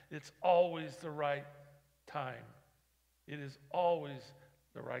matter. It's always the right time. It is always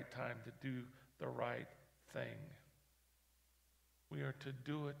the right time to do the right thing. We are to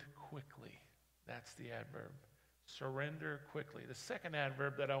do it quickly. That's the adverb. Surrender quickly. The second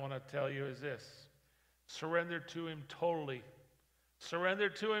adverb that I want to tell you is this: surrender to him totally. Surrender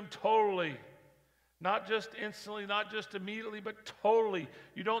to him totally. Not just instantly, not just immediately, but totally.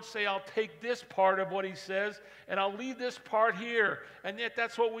 You don't say, I'll take this part of what he says and I'll leave this part here. And yet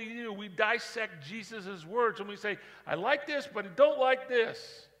that's what we do. We dissect Jesus' words and we say, I like this, but I don't like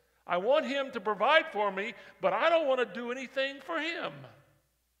this. I want him to provide for me, but I don't want to do anything for him.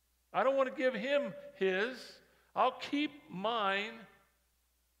 I don't want to give him his. I'll keep mine.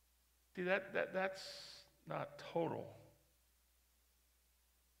 See, that's not total.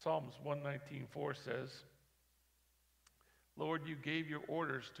 Psalms 119:4 says, Lord, you gave your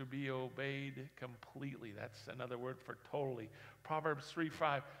orders to be obeyed completely. That's another word for totally. Proverbs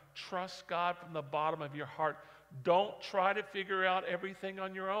 3:5, trust God from the bottom of your heart. Don't try to figure out everything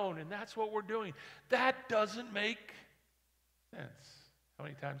on your own. And that's what we're doing. That doesn't make sense. How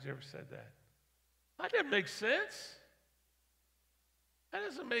many times have you ever said that? That doesn't make sense. That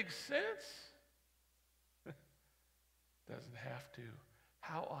doesn't make sense. Doesn't have to.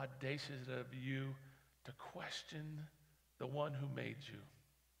 How audacious of you to question the one who made you.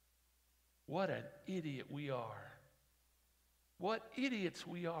 What an idiot we are. What idiots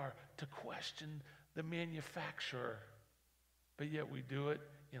we are to question the manufacturer. But yet we do it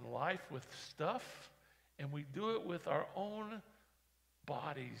in life with stuff, and we do it with our own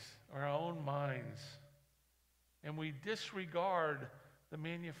bodies, our own minds. And we disregard the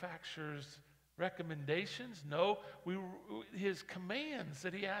manufacturer's recommendations. No, his commands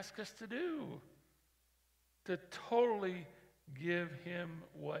that he asks us to do. To totally give him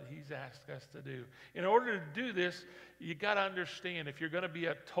what he's asked us to do. In order to do this, you got to understand, if you're going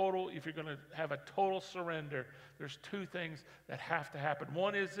to have a total surrender, there's two things that have to happen.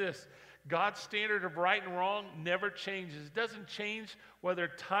 One is this: God's standard of right and wrong never changes. It doesn't change whether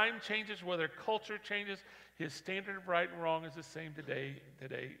time changes, whether culture changes. His standard of right and wrong is the same today.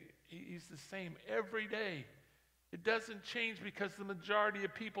 He's the same every day. It doesn't change because the majority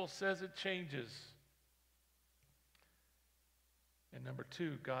of people says it changes. And number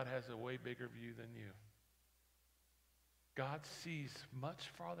two, God has a way bigger view than you. God sees much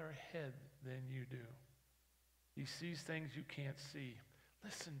farther ahead than you do. He sees things you can't see.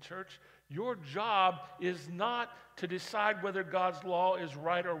 Listen, church, your job is not to decide whether God's law is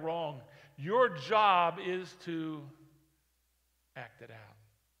right or wrong. Your job is to act it out.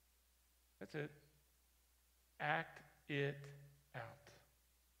 That's it. Act it out.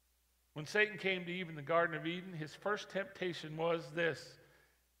 When Satan came to Eve in the Garden of Eden, his first temptation was this: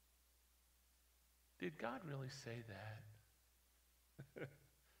 did God really say that?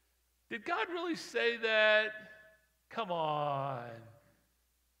 Did God really say that? Come on.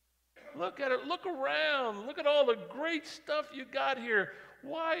 Look at it. Look around. Look at all the great stuff you got here.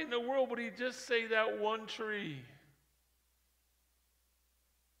 Why in the world would he just say that one tree?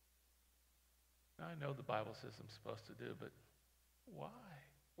 I know the Bible says I'm supposed to do, but why?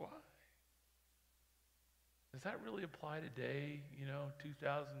 Why? Does that really apply today,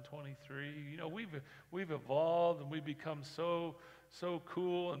 2023? We've evolved and we've become so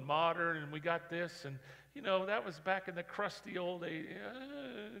cool and modern, and we got this, and you know, that was back in the crusty old days.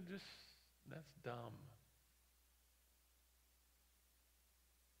 That's dumb.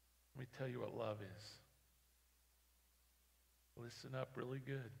 Let me tell you what love is. Listen up really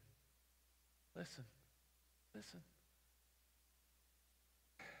good. Listen. Listen.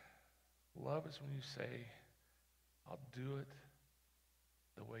 Love is when you say, I'll do it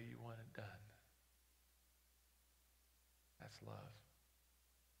the way you want it done. That's love.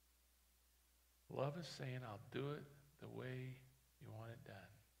 Love is saying, I'll do it the way you want it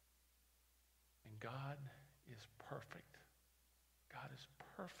done. And God is perfect. God is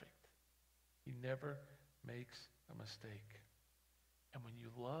perfect. He never makes a mistake. And when you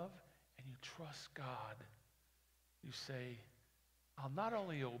love and you trust God, you say, I'll not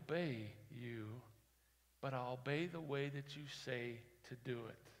only obey you, but I'll obey the way that you say to do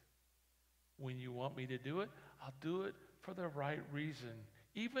it. When you want me to do it, I'll do it for the right reason.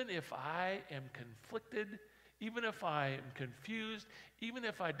 Even if I am conflicted, even if I am confused, even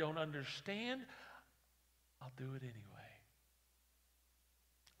if I don't understand, I'll do it anyway.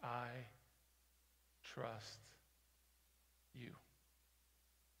 I trust you.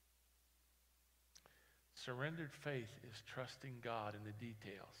 Surrendered faith is trusting God in the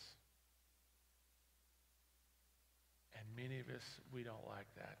details. And many of us, we don't like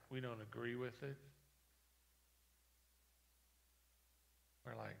that. We don't agree with it.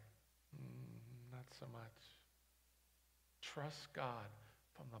 We're like, not so much. Trust God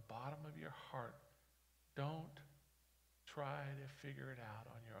from the bottom of your heart. Don't try to figure it out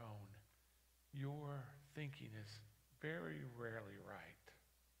on your own. Your thinking is very rarely right.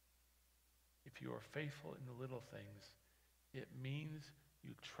 If you are faithful in the little things, it means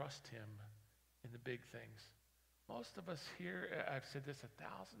you trust him in the big things. Most of us here, I've said this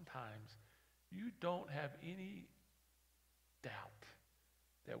 1,000 times, you don't have any doubt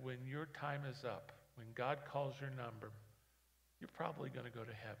that when your time is up, when God calls your number, you're probably going to go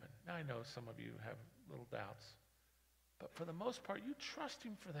to heaven. Now, I know some of you have little doubts, but for the most part, you trust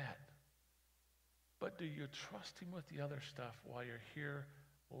him for that. But do you trust him with the other stuff while you're here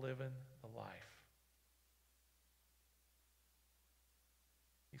living the life?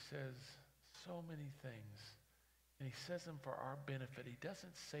 He says so many things, and he says them for our benefit. He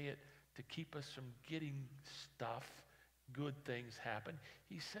doesn't say it to keep us from getting stuff, good things happen.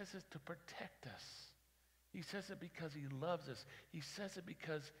 He says it to protect us. He says it because he loves us. He says it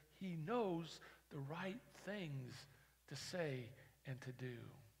because he knows the right things to say and to do.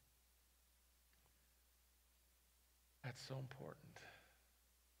 That's so important.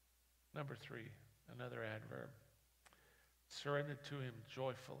 Number 3, another adverb. Surrender to him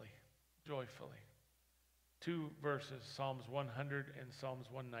joyfully. Joyfully. 2 verses, Psalms 100 and Psalms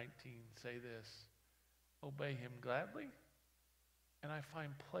 119 say this. Obey him gladly, and I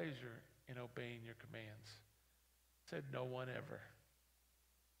find pleasure in obeying your commands. Said no one ever.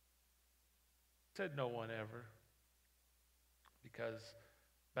 Said no one ever. Because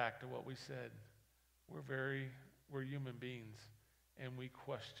back to what we said, we're human beings, and we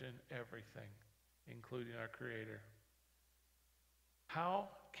question everything, including our Creator. How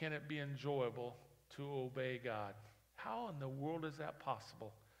can it be enjoyable to obey God? How in the world is that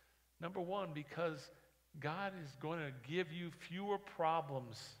possible? Number one, because God is going to give you fewer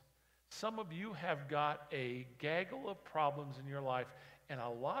problems. Some of you have got a gaggle of problems in your life, and a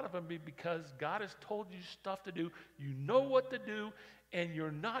lot of them be because God has told you stuff to do. You know what to do, and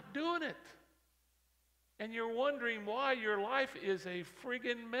you're not doing it. And you're wondering why your life is a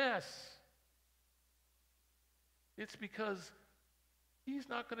friggin' mess. It's because he's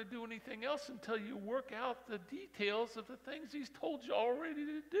not going to do anything else until you work out the details of the things he's told you already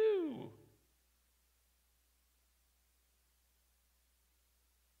to do.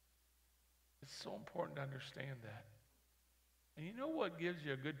 It's so important to understand that. And you know what gives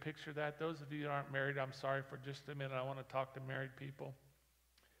you a good picture of that? Those of you that aren't married, I'm sorry for just a minute. I want to talk to married people.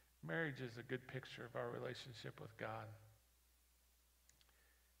 Marriage is a good picture of our relationship with God.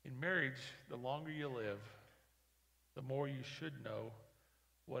 In marriage, the longer you live, the more you should know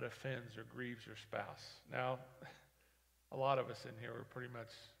what offends or grieves your spouse. Now, a lot of us in here are pretty much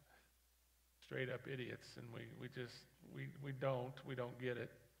straight up idiots, and we don't get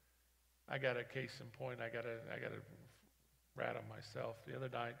it. I got a case in point. I got a rat on myself. The other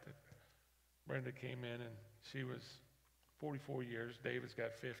night, Brenda came in, and she was 44 years. David's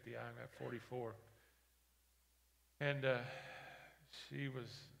got 50. I'm at 44. And she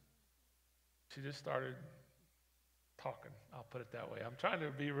just started talking. I'll put it that way. I'm trying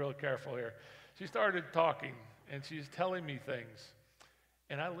to be real careful here. She started talking, and she's telling me things.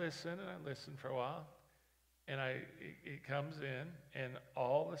 And I listen for a while. And it comes in, and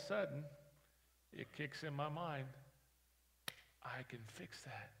all of a sudden, it kicks in my mind, I can fix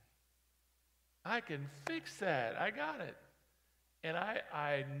that. I can fix that. I got it. And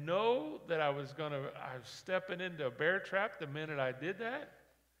I know that I was stepping into a bear trap the minute I did that.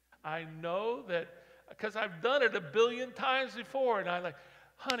 I know that, because I've done it a billion times before, and I'm like,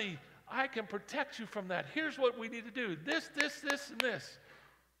 honey, I can protect you from that. Here's what we need to do. This, and this.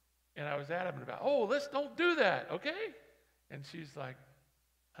 And I was adamant about, let's don't do that, okay? And she's like,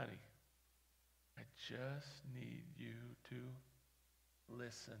 honey, I just need you to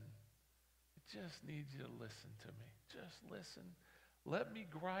listen. I just need you to listen to me. Just listen. Let me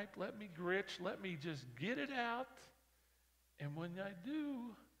gripe, let me gritch, let me just get it out. And when I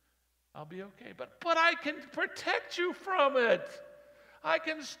do, I'll be okay. But I can protect you from it. I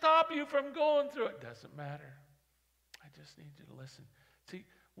can stop you from going through it. Doesn't matter. I just need you to listen. See,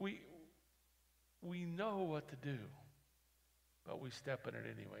 we know what to do, but we step in it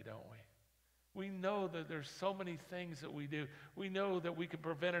anyway, don't we? We know that there's so many things that we do. We know that we can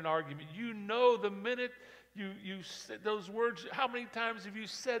prevent an argument. You know the minute you said those words, how many times have you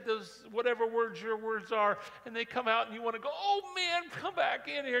said those, whatever words your words are, and they come out and you want to go, oh man, come back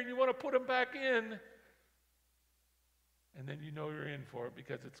in here, and you want to put them back in. And then you know you're in for it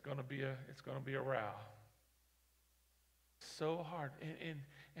because it's going to be a row. So hard.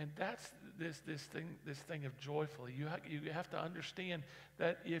 And that's this thing of joyfully. You have to understand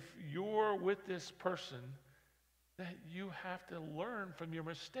that if you're with this person, that you have to learn from your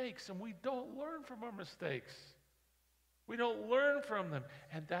mistakes. And we don't learn from our mistakes. We don't learn from them.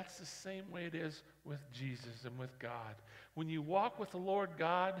 And that's the same way it is with Jesus and with God. When you walk with the Lord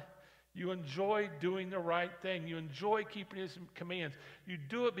God, you enjoy doing the right thing. You enjoy keeping His commands. You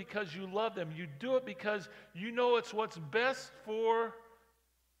do it because you love them. You do it because you know it's what's best for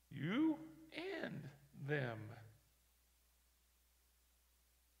you and them.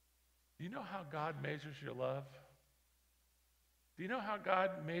 Do you know how God measures your love? Do you know how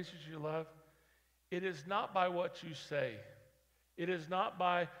God measures your love? It is not by what you say. It is not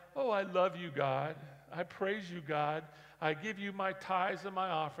by, oh, I love you, God. I praise you, God. I give you my tithes and my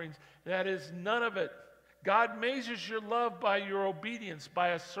offerings. That is none of it. God measures your love by your obedience, by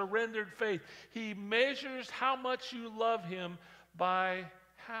a surrendered faith. He measures how much you love Him by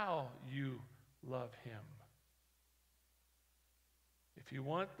how you love Him. If you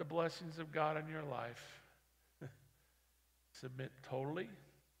want the blessings of God in your life, submit totally,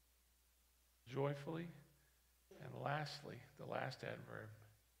 joyfully, and lastly, the last adverb,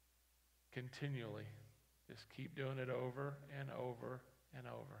 continually. Just keep doing it over and over and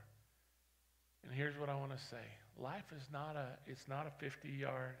over. And here's what I want to say. Life is not a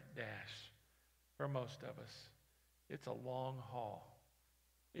 50-yard dash for most of us. It's a long haul.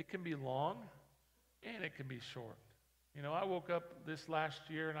 It can be long and it can be short. You know, I woke up this last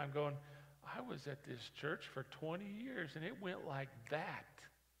year and I'm going, I was at this church for 20 years and it went like that.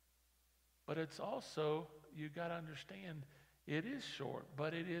 But it's also, you got to understand, it is short,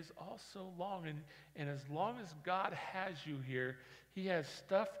 but it is also long. And as long as God has you here, He has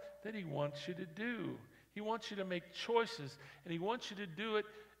stuff that He wants you to do. He wants you to make choices, and He wants you to do it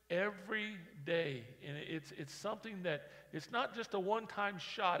every day. And it's something that, it's not just a one-time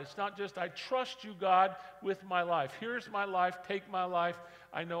shot. It's not just, I trust you, God, with my life. Here's my life. Take my life.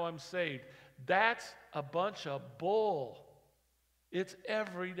 I know I'm saved. That's a bunch of bull. It's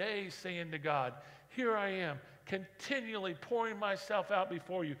every day saying to God, here I am, continually pouring myself out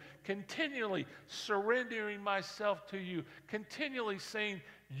before you, continually surrendering myself to you, continually saying,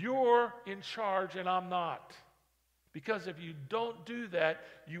 you're in charge and I'm not. Because if you don't do that,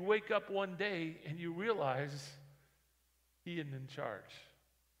 you wake up one day and you realize He isn't in charge.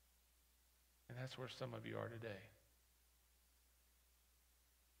 And that's where some of you are today.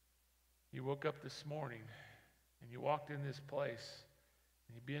 You woke up this morning and you walked in this place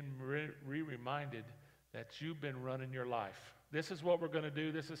and you've been reminded that you've been running your life. This is what we're going to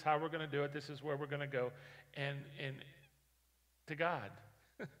do. This is how we're going to do it. This is where we're going to go. And to God,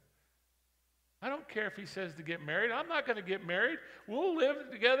 I don't care if He says to get married. I'm not going to get married. We'll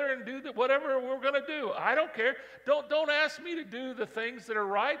live together and do whatever we're going to do. I don't care. Don't ask me to do the things that are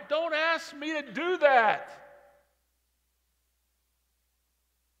right. Don't ask me to do that.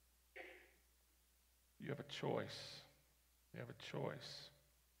 You have a choice. You have a choice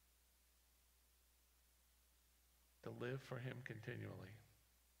to live for Him continually.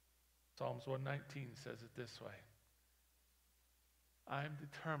 Psalms 119 says it this way. I am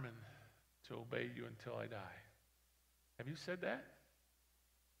determined to obey you until I die. Have you said that?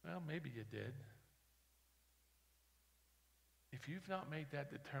 Well, maybe you did. If you've not made that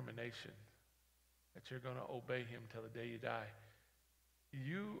determination that you're going to obey Him till the day you die,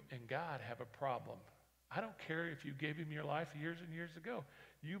 you and God have a problem. I don't care if you gave him your life years and years ago.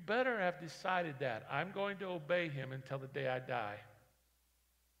 You better have decided that. I'm going to obey him until the day I die.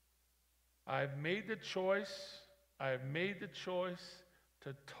 I've made the choice. I have made the choice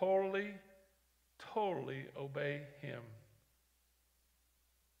to totally obey him.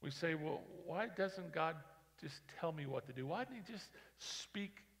 We say, well, why doesn't God just tell me what to do? Why didn't he just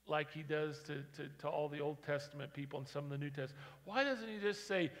speak like he does to all the Old Testament people and some of the New Testament? Why doesn't he just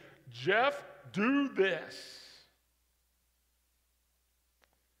say, Jeff, do this?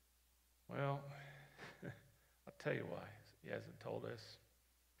 Well, I'll tell you why he hasn't told us.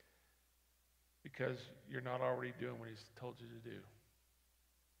 Because you're not already doing what he's told you to do.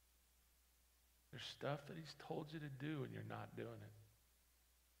 There's stuff that he's told you to do and you're not doing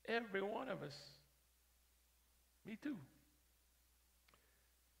it. Every one of us. Me too.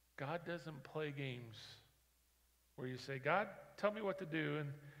 God doesn't play games where you say, God, tell me what to do, and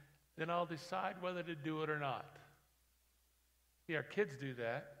then I'll decide whether to do it or not. Yeah, our kids do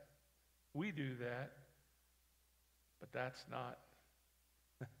that. We do that. But that's not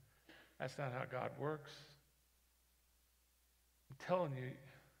how God works. I'm telling you,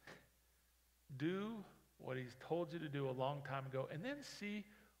 do what he's told you to do a long time ago, and then see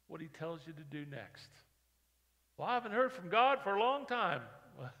what he tells you to do next. Well, I haven't heard from God for a long time.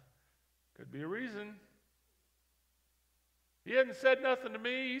 Well, could be a reason. He hasn't said nothing to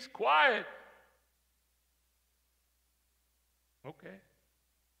me. He's quiet. Okay.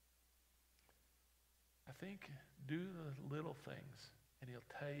 I think do the little things, and he'll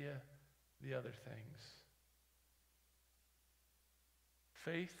tell you the other things.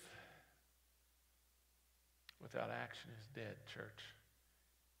 Faith without action is dead, church.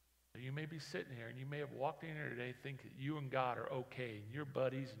 You may be sitting here and you may have walked in here today thinking that you and God are okay and you're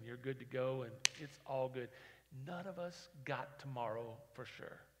buddies and you're good to go and it's all good. None of us got tomorrow for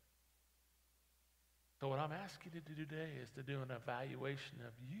sure. So what I'm asking you to do today is to do an evaluation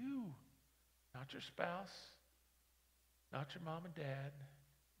of you, not your spouse, not your mom and dad,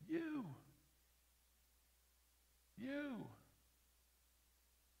 you. You.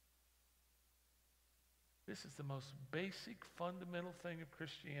 This is the most basic, fundamental thing of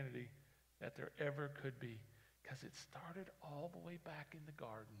Christianity that there ever could be, because it started all the way back in the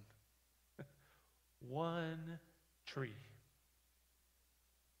garden. One tree.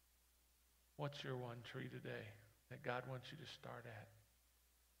 What's your one tree today that God wants you to start at?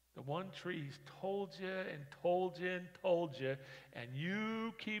 The one tree he's told you and told you and told you, and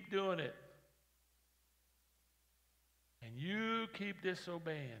you keep doing it. And you keep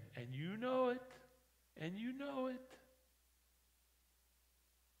disobeying, and you know it. And you know it.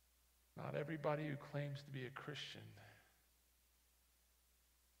 Not everybody who claims to be a Christian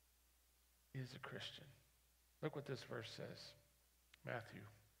is a Christian. Look what this verse says. Matthew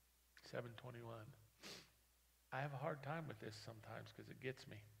 7:21. I have a hard time with this sometimes because it gets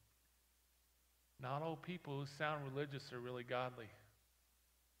me. Not all people who sound religious are really godly.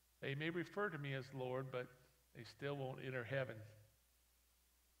 They may refer to me as Lord, but they still won't enter heaven.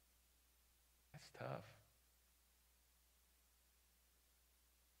 That's tough.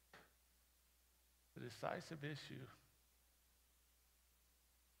 The decisive issue,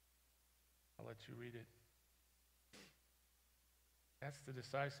 I'll let you read it. That's the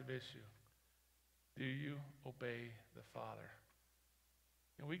decisive issue. Do you obey the Father?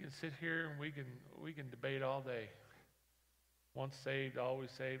 And we can sit here and we can debate all day. Once saved,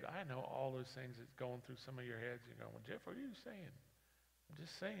 always saved. I know all those things that's going through some of your heads. You're going, well, Jeff, what are you saying? I'm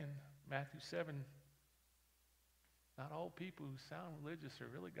just saying, Matthew 7, not all people who sound religious are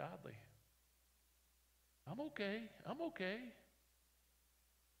really godly. I'm okay.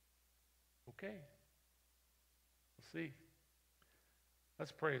 Okay. We'll see.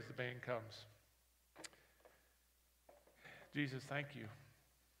 Let's pray as the band comes. Jesus, thank you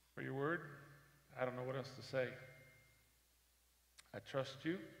for your word. I don't know what else to say. I trust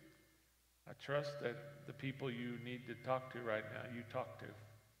you. I trust that the people you need to talk to right now, you talk to.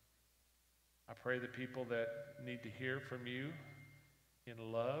 I pray the people that need to hear from you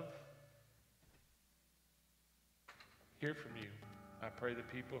in love, hear from you. I pray the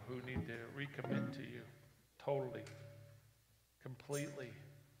people who need to recommit to you totally, completely,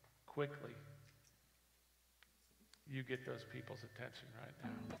 quickly. You get those people's attention right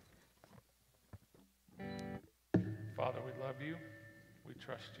now. Father, we love you. We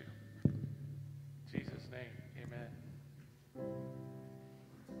trust you. In Jesus' name, amen.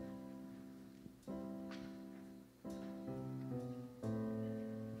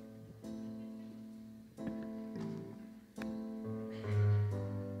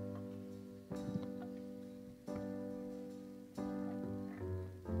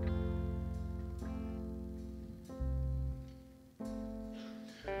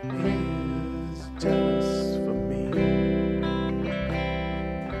 jealous for me.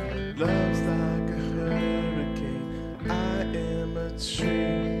 Love's like a hurricane. I am a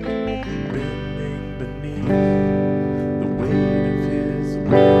tree bending beneath the weight of his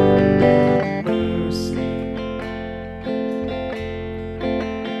wind and mercy.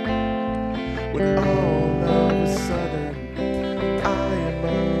 When all of a sudden I am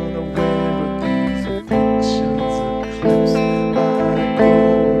unaware of these afflictions eclipse my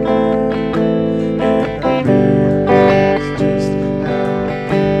glory, and I realize just how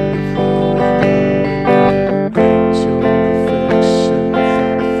beautiful and great your affections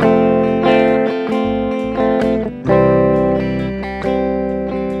are for me.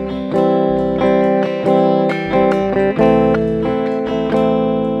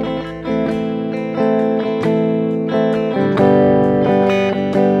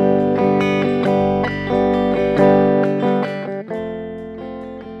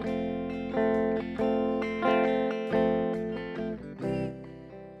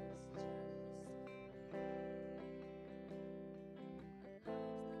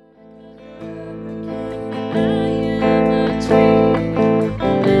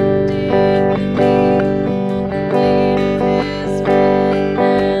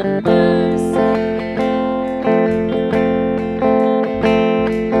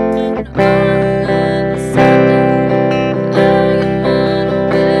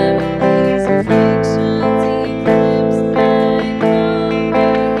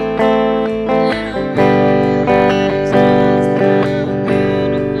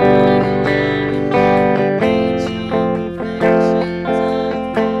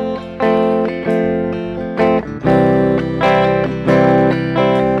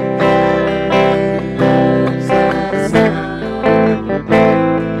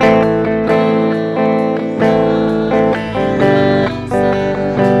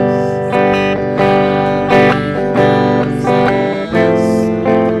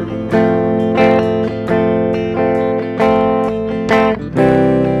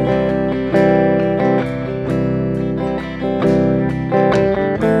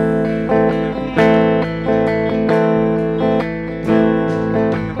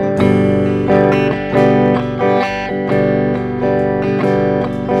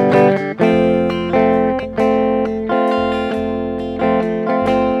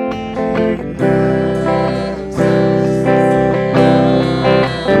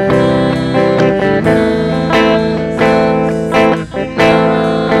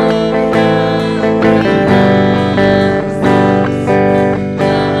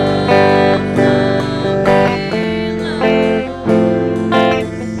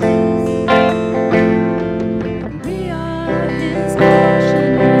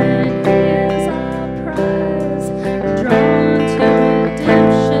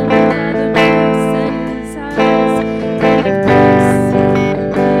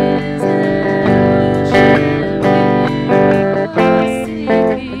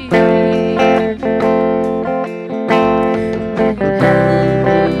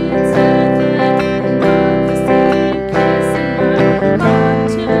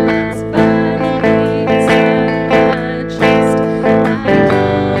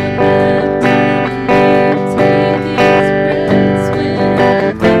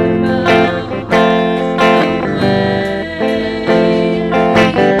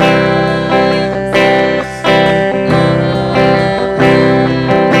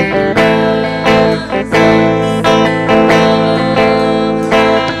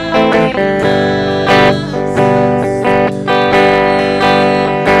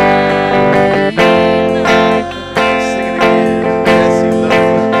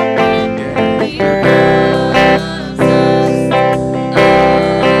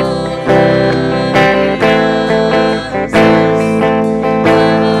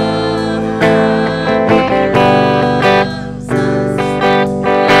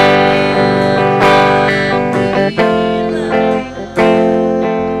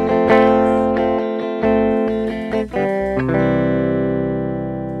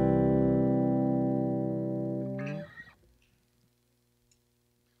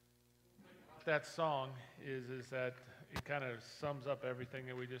 That song is that it kind of sums up everything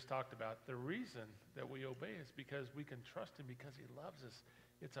that we just talked about. The reason that we obey is because we can trust him because he loves us.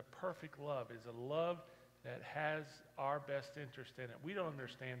 It's a perfect love. It's a love that has our best interest in it. We don't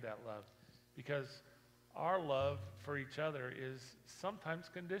understand that love because our love for each other is sometimes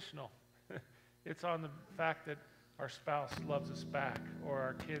conditional. It's on the fact that our spouse loves us back or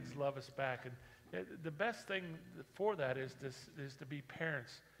our kids love us back. And the best thing for that is to be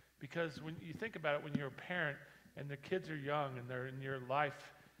parents. Because when you think about it, when you're a parent and the kids are young and they're in your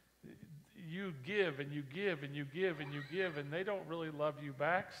life, you give and you give and you give and you give, and they don't really love you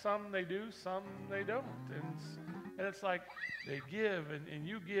back. Some they do, some they don't. And it's like they give and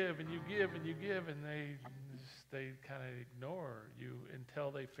you give and you give and you give, and they kind of ignore you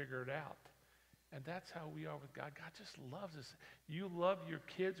until they figure it out. And that's how we are with God. God just loves us. You love your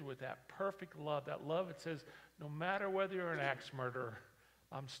kids with that perfect love. That love that says, no matter whether you're an axe murderer,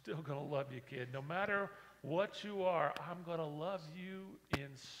 I'm still going to love you, kid. No matter what you are, I'm going to love you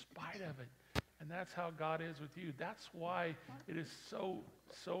in spite of it. And that's how God is with you. That's why it is so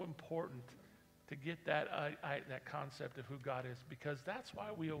important to get that concept of who God is, because that's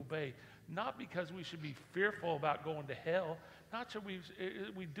why we obey. Not because we should be fearful about going to hell. Not should we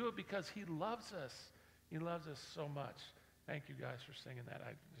do it because he loves us. He loves us so much. Thank you guys for singing that.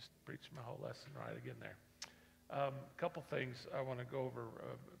 I just preached my whole lesson right again there. A couple things I want to go over,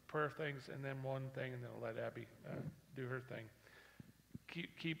 prayer things, and then one thing, and then I'll let Abby do her thing.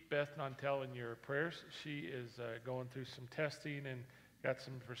 Keep Beth Nantel in your prayers. She is going through some testing and got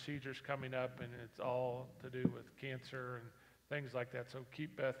some procedures coming up, and it's all to do with cancer and things like that. So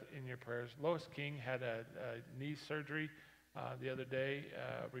keep Beth in your prayers. Lois King had a knee surgery the other day,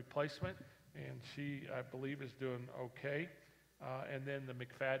 replacement, and she, I believe, is doing okay. And then the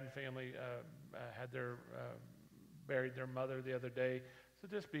McFadden family had their buried their mother the other day. So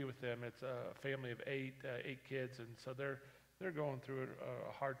just be with them. It's a family of eight kids, and so they're going through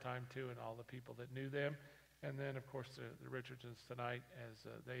a hard time too, and all the people that knew them. And then, of course, the Richardsons tonight, as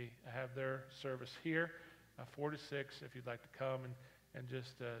they have their service here, 4 to 6, if you'd like to come and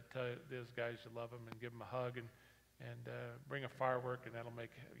just tell those guys you love them and give them a hug and bring a firework, and that'll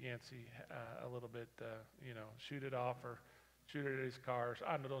make Yancey a little bit, shoot it off or shoot it at his car.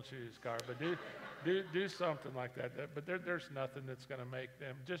 Don't shoot his car, but do something like that. But there's nothing that's going to make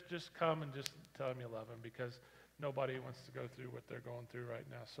them. Just come and just tell them you love them, because nobody wants to go through what they're going through right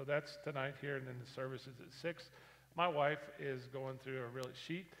now. So that's tonight here, and then the service is at 6. My wife is going through I don't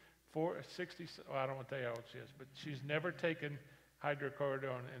want to tell you how old she is, but she's never taken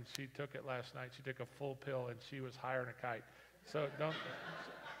hydrocodone, and she took it last night. She took a full pill, and she was higher than a kite. So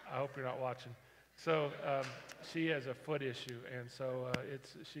I hope you're not watching. So she has a foot issue, and so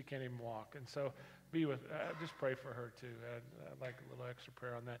she can't even walk. And so just pray for her too. I'd like a little extra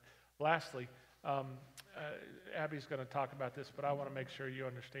prayer on that. Lastly, Abby's going to talk about this, but I want to make sure you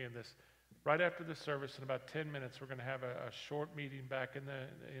understand this. Right after the service, in about 10 minutes, we're going to have a short meeting back in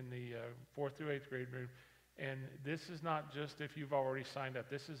the 4th through 8th grade room. And this is not just if you've already signed up.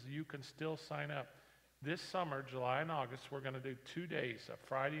 This is, you can still sign up. This summer, July and August, we're going to do 2 days, a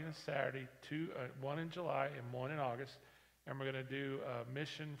Friday and a Saturday, one in July and one in August. And we're going to do a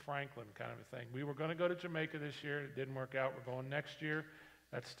Mission Franklin kind of a thing. We were going to go to Jamaica this year. It didn't work out. We're going next year.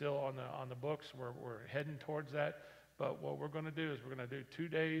 That's still on the books. We're heading towards that. But what we're going to do is we're going to do 2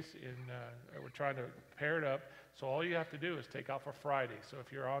 days we're trying to pair it up. So all you have to do is take off a Friday. So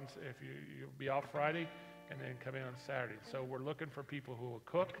if you'll be off Friday and then come in on Saturday. So we're looking for people who will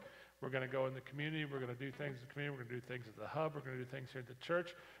cook. We're going to go in the community. We're going to do things in the community. We're going to do things at the hub. We're going to do things here at the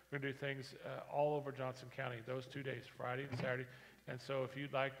church. We're going to do things all over Johnson County those 2 days, Friday and Saturday. And so if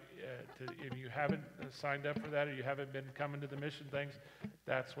you'd like if you haven't signed up for that, or you haven't been coming to the mission things,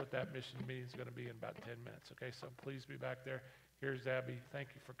 that's what that mission meeting is going to be in about 10 minutes. Okay, so please be back there. Here's Abby. Thank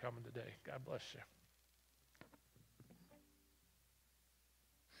you for coming today. God bless you.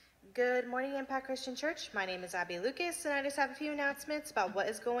 Good morning, Impact Christian Church. My name is Abby Lucas, and I just have a few announcements about what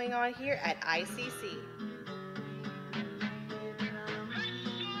is going on here at ICC.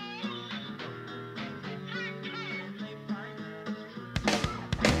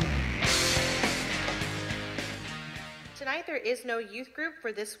 Tonight there is no youth group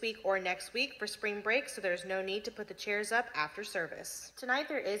for this week or next week for spring break, so there's no need to put the chairs up after service. Tonight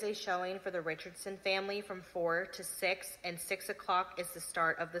there is a showing for the Richardson family from 4 to 6, and 6 o'clock is the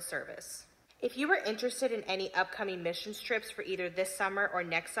start of the service. If you are interested in any upcoming mission trips for either this summer or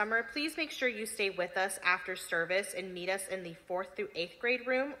next summer, please make sure you stay with us after service and meet us in the 4th through 8th grade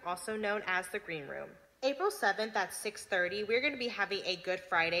room, also known as the Green Room. April 7th at 6:30, we're going to be having a Good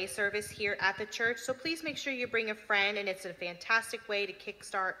Friday service here at the church, so please make sure you bring a friend, and it's a fantastic way to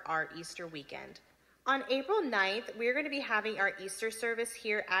kickstart our Easter weekend. On April 9th, we're going to be having our Easter service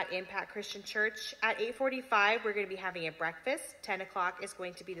here at Impact Christian Church. At 8:45, we're going to be having a breakfast. 10 o'clock is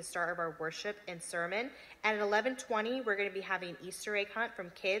going to be the start of our worship and sermon. And at 11:20, we're going to be having an Easter egg hunt from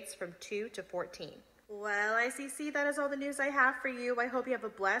kids from 2 to 14. Well, ICC, that is all the news I have for you. I hope you have a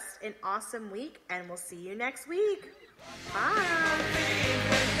blessed and awesome week, and we'll see you next week. Bye.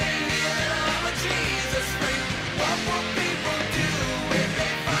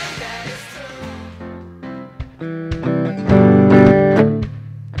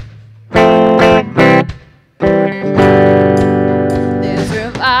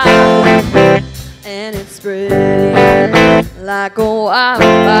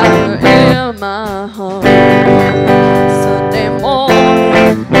 my heart. Sunday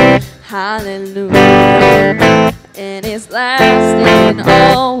morning, hallelujah, and it's lasting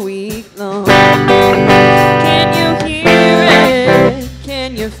all week long. Can you hear it?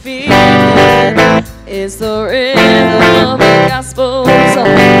 Can you feel it? It's the rhythm of the gospel song.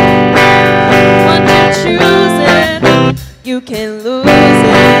 Once you choose it, you can lose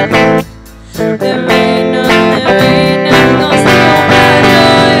it. There ain't no